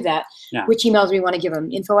 you can do that. Yeah. Which email do we want to give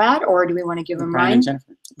them? Info at, or do we want to give them Bryan and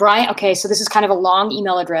Jennifer. Bryan, okay, so this is kind of a long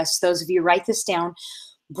email address. Those of you, write this down.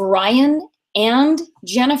 Bryan and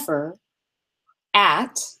Jennifer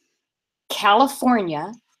at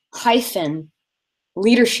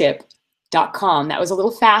California-leadership.com. That was a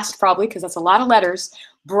little fast, probably, because that's a lot of letters.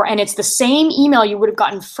 And it's the same email you would have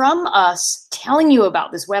gotten from us telling you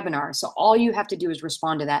about this webinar. So all you have to do is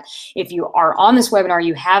respond to that. If you are on this webinar,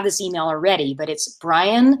 you have this email already, but it's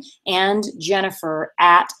Bryan and Jennifer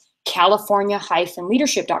at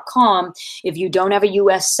California-leadership.com. If you don't have a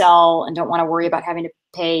US cell and don't want to worry about having to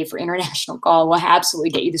pay for international call, we'll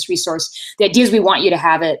absolutely get you this resource. The idea is we want you to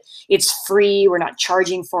have it. It's free. We're not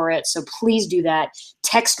charging for it. So please do that.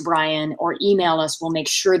 Text Bryan or email us. We'll make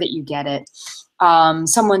sure that you get it.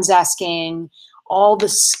 Someone's asking, all the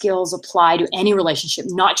skills apply to any relationship,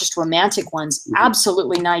 not just romantic ones.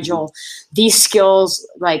 Absolutely, Nigel. These skills,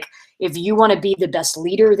 like, if you want to be the best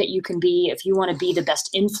leader that you can be, if you want to be the best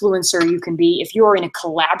influencer you can be, if you are in a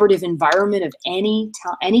collaborative environment of any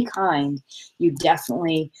kind, you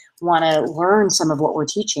definitely want to learn some of what we're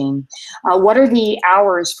teaching. What are the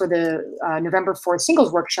hours for the November 4th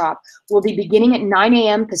singles workshop? We'll be beginning at 9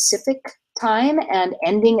 a.m. Pacific time and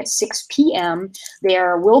ending at 6 p.m.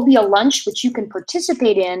 There will be a lunch which you can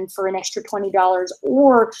participate in for an extra $20,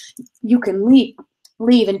 or you can leave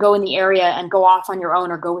and go in the area and go off on your own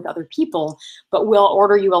or go with other people, but we'll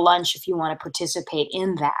order you a lunch if you want to participate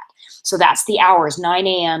in that. So that's the hours, 9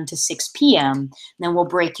 a.m. to 6 p.m. And then we'll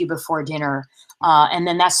break you before dinner. And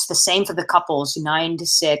then that's the same for the couples, 9 to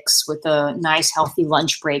 6 with a nice healthy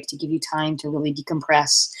lunch break to give you time to really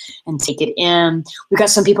decompress and take it in. We got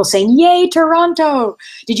some people saying, yay, Toronto.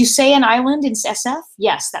 Did you say an island in SF?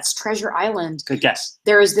 Yes, that's Treasure Island. Good guess.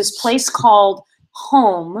 There is this place called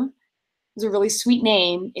Home. It's a really sweet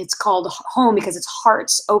name. It's called Home because it's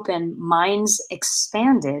hearts open, minds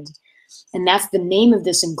expanded. And that's the name of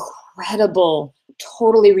this incredible,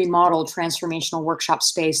 totally remodeled transformational workshop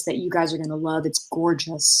space that you guys are going to love. It's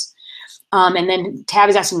gorgeous. And then Tab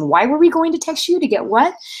is asking, why were we going to text you? To get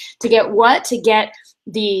what? To get what? To get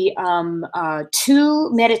the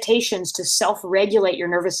 2 meditations to self-regulate your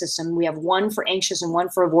nervous system. We have one for anxious and one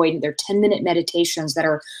for avoidant. They're 10-minute meditations that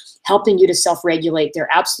are helping you to self-regulate. They're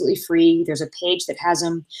absolutely free. There's a page that has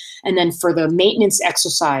them. And then for the maintenance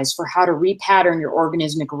exercise for how to repattern your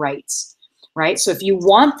organismic rights, right? So if you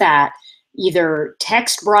want that, either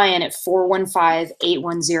text Bryan at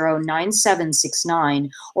 415-810-9769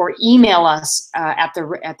 or email us at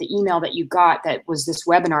the email that you got that was this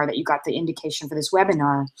webinar, that you got the indication for this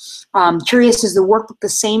webinar. Curious, is the workbook the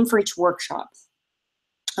same for each workshop?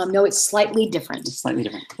 No, it's slightly different. It's slightly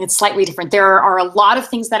different. It's slightly different. There are a lot of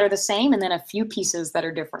things that are the same and then a few pieces that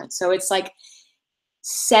are different. So it's like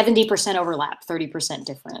 70% overlap, 30%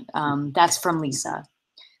 different. That's from Lisa.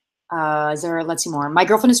 Let's see more. My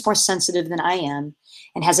girlfriend is more sensitive than I am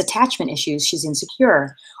and has attachment issues. She's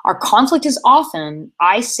insecure. Our conflict is often,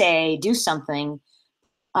 I say, do something.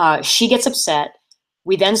 She gets upset.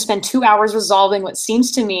 We then spend 2 hours resolving what seems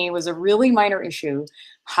to me was a really minor issue.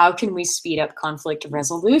 How can we speed up conflict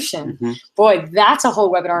resolution? Mm-hmm. Boy, that's a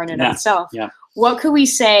whole webinar in and of itself. Yeah. What could we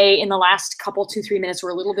say in the last couple, 2-3 minutes,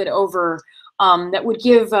 we're a little bit over, that would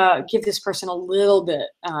give this person a little bit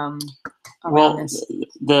around this?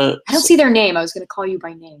 I don't see their name. I was going to call you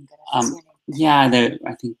by name, but I don't see your name. Yeah,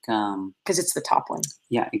 I think because it's the top one.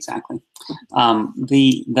 Yeah, exactly. So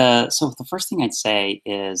the first thing I'd say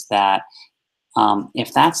is that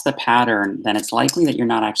if that's the pattern, then it's likely that you're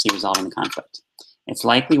not actually resolving the conflict. It's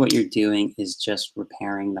likely what you're doing is just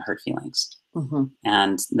repairing the hurt feelings,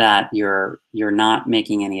 and that you're not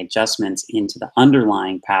making any adjustments into the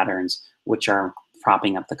underlying patterns which are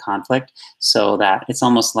propping up the conflict. So that it's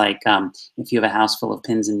almost like if you have a house full of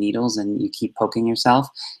pins and needles and you keep poking yourself,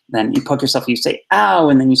 then you poke yourself, you say, ow,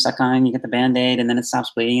 and then you suck on, you get the Band-Aid, and then it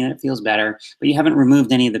stops bleeding and it feels better, but you haven't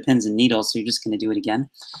removed any of the pins and needles, so you're just going to do it again.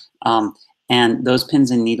 And those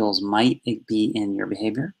pins and needles might be in your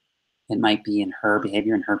behavior. It might be in her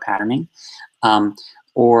behavior and her patterning,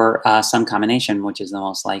 or some combination, which is the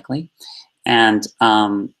most likely. And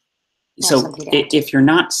so if you're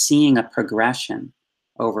not seeing a progression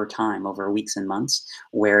over time, over weeks and months,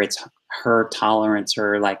 where it's her tolerance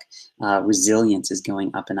or like resilience is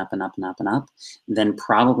going up and up and up and up and up, then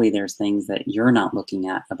probably there's things that you're not looking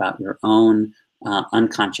at about your own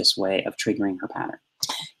unconscious way of triggering her pattern.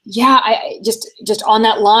 Yeah, I just on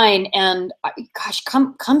that line, and gosh,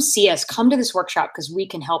 come see us, come to this workshop, because we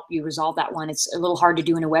can help you resolve that one. It's a little hard to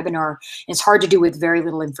do in a webinar. It's hard to do with very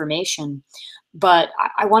little information. But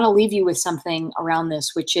I want to leave you with something around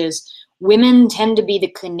this, which is women tend to be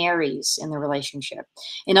the canaries in the relationship.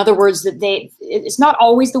 In other words, that it's not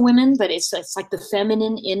always the women, but it's like the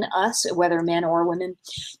feminine in us, whether men or women,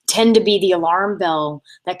 tend to be the alarm bell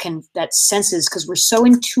that senses, because we're so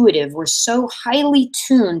intuitive, we're so highly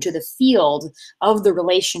tuned to the field of the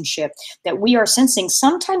relationship that we are sensing,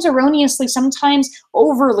 sometimes erroneously, sometimes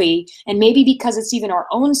overly, and maybe because it's even our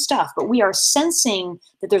own stuff, but we are sensing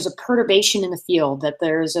that there's a perturbation in the field, that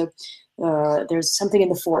there's something in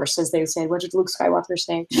the force, as they say. What did Luke Skywalker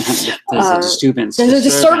say? There's a disturbance. There's a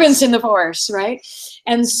disturbance in the force, right?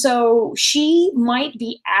 And so she might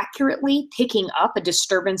be accurately picking up a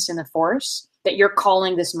disturbance in the force that you're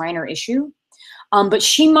calling this minor issue, but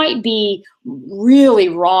she might be really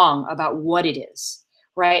wrong about what it is,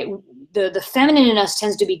 right? The feminine in us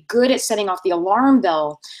tends to be good at setting off the alarm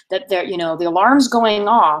bell, that the alarm's going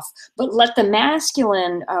off, but let the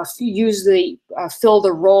masculine fill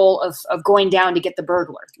the role of going down to get the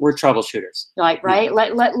burglar. We're troubleshooters. Like, right?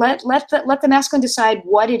 Yeah. Let the masculine decide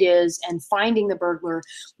what it is and finding the burglar.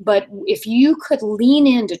 But if you could lean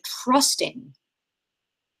into trusting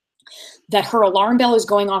that her alarm bell is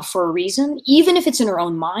going off for a reason, even if it's in her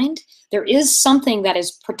own mind, there is something that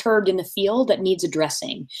is perturbed in the field that needs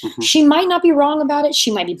addressing. Mm-hmm. She might not be wrong about it. She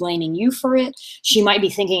might be blaming you for it. She might be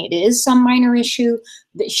thinking it is some minor issue.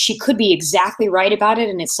 She could be exactly right about it,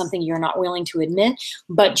 and it's something you're not willing to admit.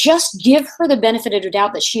 But just give her the benefit of the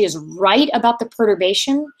doubt that she is right about the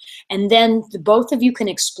perturbation, and then both of you can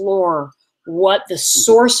explore what the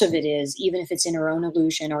source of it is, even if it's in her own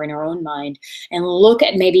illusion or in her own mind, and look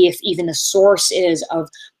at maybe if even the source is of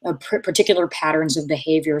particular patterns of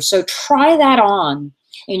behavior. So try that on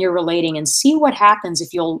in your relating and see what happens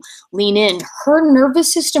if you'll lean in. Her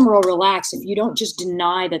nervous system will relax if you don't just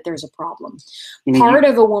deny that there's a problem. Part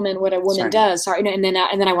of a woman, what a woman does, and then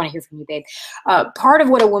I want to hear from you, babe. Part of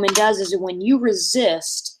what a woman does is that when you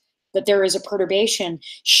resist that there is a perturbation,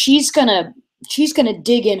 she's gonna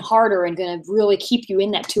dig in harder and gonna really keep you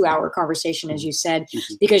in that 2-hour conversation, as you said,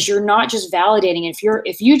 because you're not just validating it.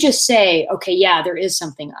 If you just say, okay, yeah, there is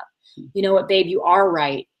something up. You know what, babe, you are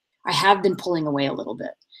right. I have been pulling away a little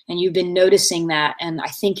bit, and you've been noticing that, and I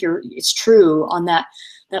think it's true. On that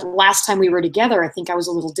last time we were together, I think I was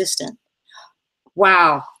a little distant.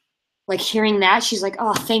 Wow, like hearing that, she's like,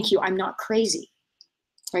 oh, thank you, I'm not crazy.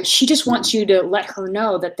 Right? She just wants you to let her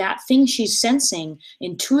know that that thing she's sensing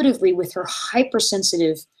intuitively with her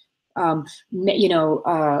hypersensitive,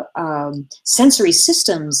 sensory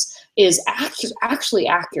systems is actually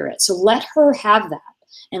accurate. So let her have that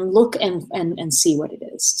and look and see what it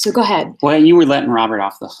is. So go ahead. Well, you were letting Robert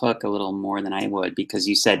off the hook a little more than I would, because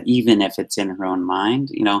you said even if it's in her own mind,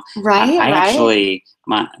 Right. I actually,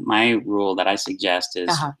 my rule that I suggest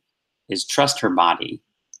is trust her body,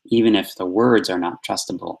 even if the words are not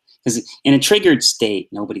trustable. Because in a triggered state,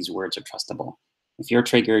 nobody's words are trustable. If you're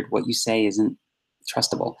triggered, what you say isn't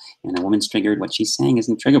trustable. And a woman's triggered, what she's saying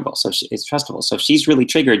isn't triggerable. So it's trustable. So if she's really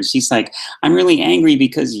triggered and she's like, I'm really angry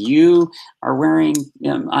because you are wearing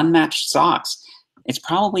unmatched socks, it's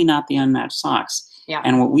probably not the unmatched socks. Yeah.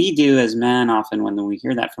 And what we do as men often when we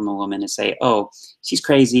hear that from a woman is say, oh, she's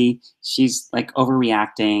crazy. She's like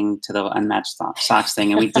overreacting to the unmatched socks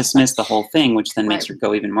thing. And we dismiss the whole thing, which then makes her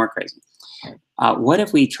go even more crazy. What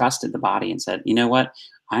if we trusted the body and said, you know what?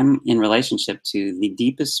 I'm in relationship to the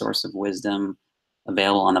deepest source of wisdom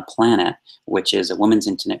available on the planet, which is a woman's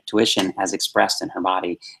intuition as expressed in her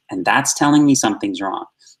body. And that's telling me something's wrong.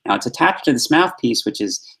 Now it's attached to this mouthpiece, which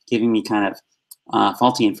is giving me kind of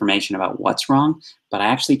faulty information about what's wrong, but I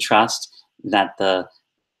actually trust that the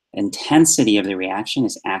intensity of the reaction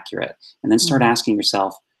is accurate. And then start asking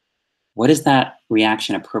yourself, what is that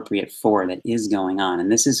reaction appropriate for that is going on?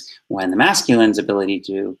 And this is when the masculine's ability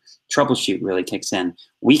to troubleshoot really kicks in.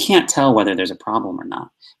 We can't tell whether there's a problem or not,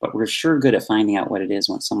 but we're sure good at finding out what it is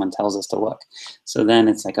when someone tells us to look. So then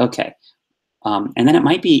it's like, okay. And then it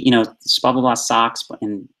might be, blah, blah, blah, socks.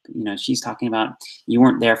 And, she's talking about, you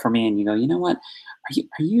weren't there for me. And you go, you know what?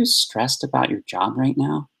 Are you stressed about your job right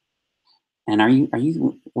now? And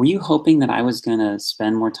were you hoping that I was going to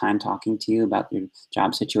spend more time talking to you about your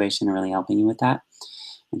job situation and really helping you with that?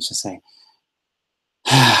 And she'll say,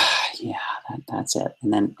 yeah, that's it.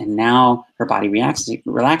 And now her body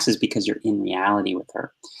relaxes because you're in reality with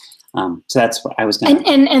her. So that's what I was going to.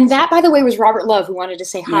 And that, by the way, was Robert Love, who wanted to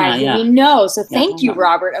say hi. Yeah. We know. So thank you,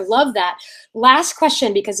 Robert. I love that. Last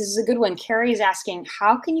question, because this is a good one. Carrie is asking,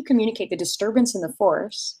 how can you communicate the disturbance in the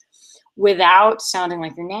force without sounding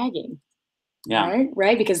like you're nagging? Yeah.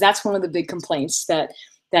 Right. Because that's one of the big complaints that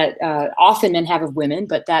often men have of women,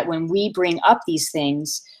 but that when we bring up these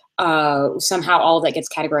things, somehow all of that gets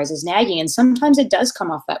categorized as nagging, and sometimes it does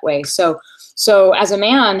come off that way. So as a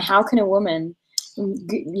man, how can a woman,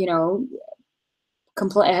 you know,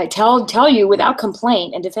 tell you without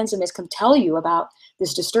complaint and defensiveness, tell you about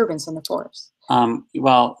this disturbance in the force?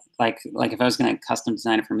 Well, like if I was going to custom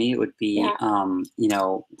design it for me, it would be, you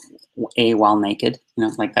know, while naked, you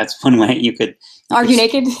know, like that's one way you could. Are you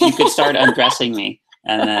naked? You could start undressing me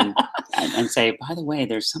and then and say, by the way,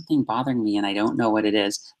 there's something bothering me and I don't know what it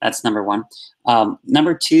is. That's number one.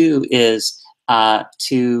 Number two is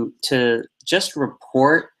to just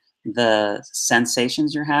report the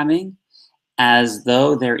sensations you're having as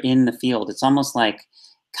though they're in the field. It's almost like,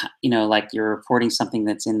 you know, like you're reporting something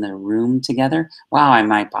that's in the room together. Wow,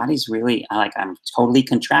 my body's really, like, I'm totally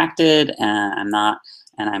contracted, and I'm not,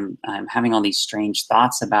 and I'm having all these strange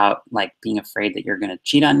thoughts about like being afraid that you're going to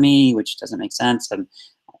cheat on me, which doesn't make sense, and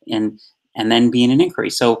then be in an inquiry.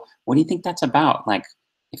 So what do you think that's about? Like,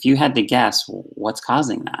 if you had to guess, what's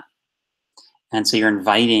causing that? And so you're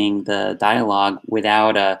inviting the dialogue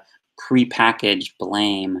without a prepackaged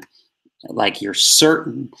blame. Like, you're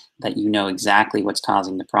certain that you know exactly what's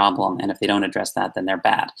causing the problem, and if they don't address that, then they're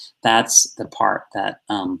bad. That's the part that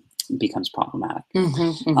becomes problematic.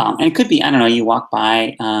 And it could be, I don't know, you walk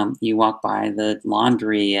by the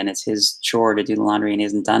laundry, and it's his chore to do the laundry, and he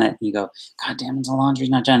hasn't done it. And you go, God damn it, the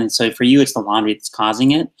laundry's not done. And so for you, it's the laundry that's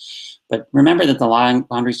causing it. But remember that the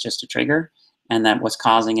laundry is just a trigger, and that what's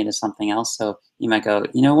causing it is something else. So you might go,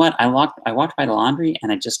 you know what? I walked by the laundry,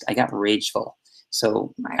 and I got rageful.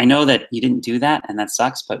 So I know that you didn't do that, and that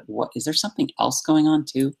sucks, but what, is there something else going on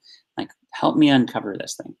too? Like, help me uncover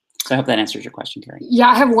this thing. So I hope that answers your question, Carrie. Yeah,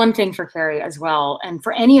 I have one thing for Carrie as well, and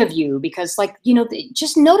for any of you, because, like, you know,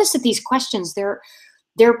 just notice that these questions, they're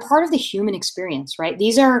part of the human experience, right?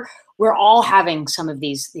 We're all having some of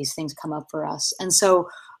these things come up for us. And so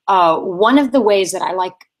one of the ways that I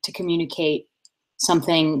like to communicate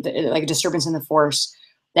something like a disturbance in the force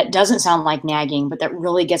that doesn't sound like nagging, but that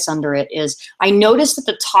really gets under it, is I notice that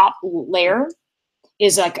the top layer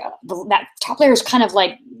is like, that top layer is kind of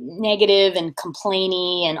like negative and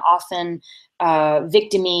complainy and often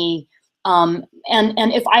victim-y. And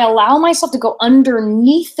if I allow myself to go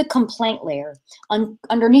underneath the complaint layer,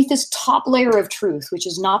 underneath this top layer of truth, which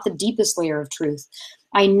is not the deepest layer of truth,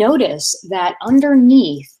 I notice that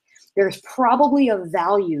underneath there's probably a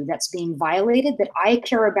value that's being violated that I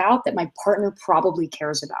care about, that my partner probably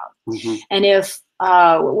cares about. And if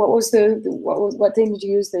what thing did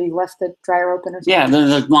you use? That you left the dryer open or something? Yeah,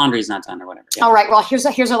 the laundry's not done or whatever. Yeah. All right. Well, here's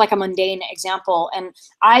like a mundane example, and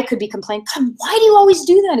I could be complaining, God, why do you always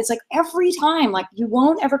do that? It's like every time, like, you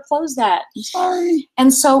won't ever close that. I'm sorry.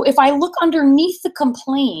 And so if I look underneath the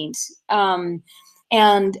complaint,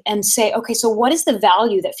 and say, okay, so what is the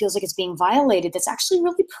value that feels like it's being violated that's actually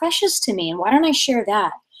really precious to me, and why don't I share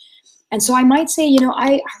that? And so I might say, you know,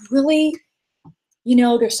 I really, you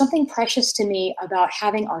know, there's something precious to me about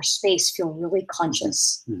having our space feel really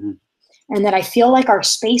conscious. And that I feel like our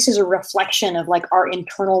space is a reflection of like our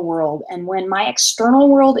internal world. And when my external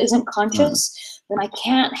world isn't conscious, then I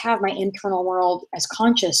can't have my internal world as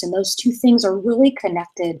conscious. And those two things are really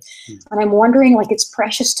connected. And I'm wondering, like, it's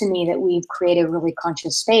precious to me that we've created a really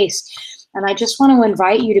conscious space. And I just want to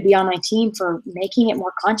invite you to be on my team for making it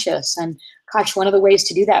more conscious. And gosh, one of the ways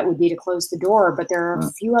to do that would be to close the door, but there are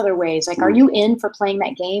a few other ways. Like, are you in for playing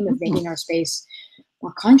that game of making our space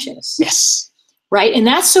more conscious? Yes. Right? And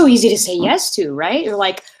that's so easy to say yes to, right? You're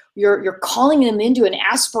like, you're calling them into an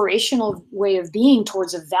aspirational way of being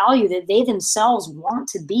towards a value that they themselves want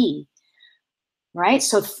to be. Right?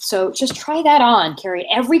 So just try that on, Carrie.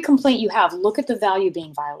 Every complaint you have, look at the value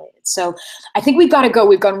being violated. So I think we've got to go.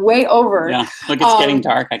 We've gone way over. Yeah, look, it's getting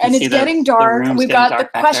dark. I can and see it's getting dark. We've got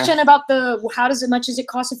the question there about how much does it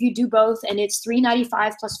cost if you do both? And it's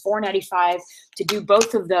 $395 plus $495 to do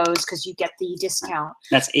both of those, because you get the discount.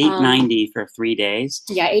 That's $890 for 3 days.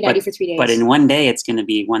 Yeah, $890 for 3 days. But in one day, it's going to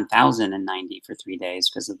be $1,090 for 3 days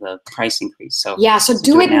because of the price increase. So yeah, so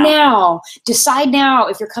do it now. Decide now.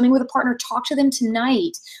 If you're coming with a partner, talk to them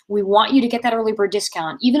tonight. We want you to get that early bird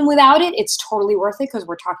discount. Even without it, it's totally worth it, because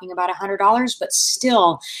we're talking about $100. But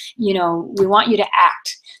still, you know, we want you to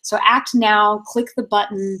act. So act now. Click the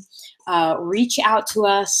button. Reach out to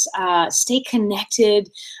us. Stay connected.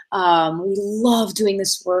 We love doing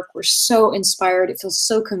this work. We're so inspired. It feels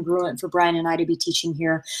so congruent for Bryan and I to be teaching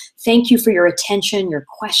here. Thank you for your attention, your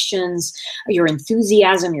questions, your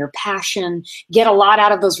enthusiasm, your passion. Get a lot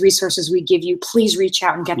out of those resources we give you. Please reach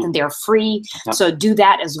out and get them. They're free. So do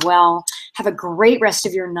that as well. Have a great rest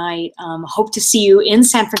of your night. Hope to see you in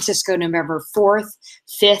San Francisco, November 4th,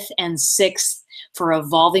 5th, and 6th for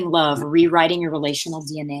evolving love, rewriting your relational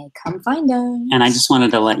DNA. Come find us. And I just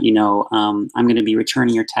wanted to let you know, I'm going to be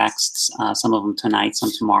returning your texts, some of them tonight,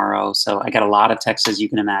 some tomorrow. So I got a lot of texts, as you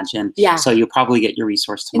can imagine. Yeah. So you'll probably get your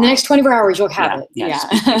resource tomorrow. In the next 24 hours, you'll have it. Yeah.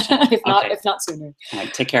 Yeah. Just be patient. If not sooner. All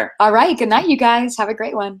right. Take care. All right. Good night, you guys. Have a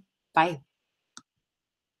great one. Bye.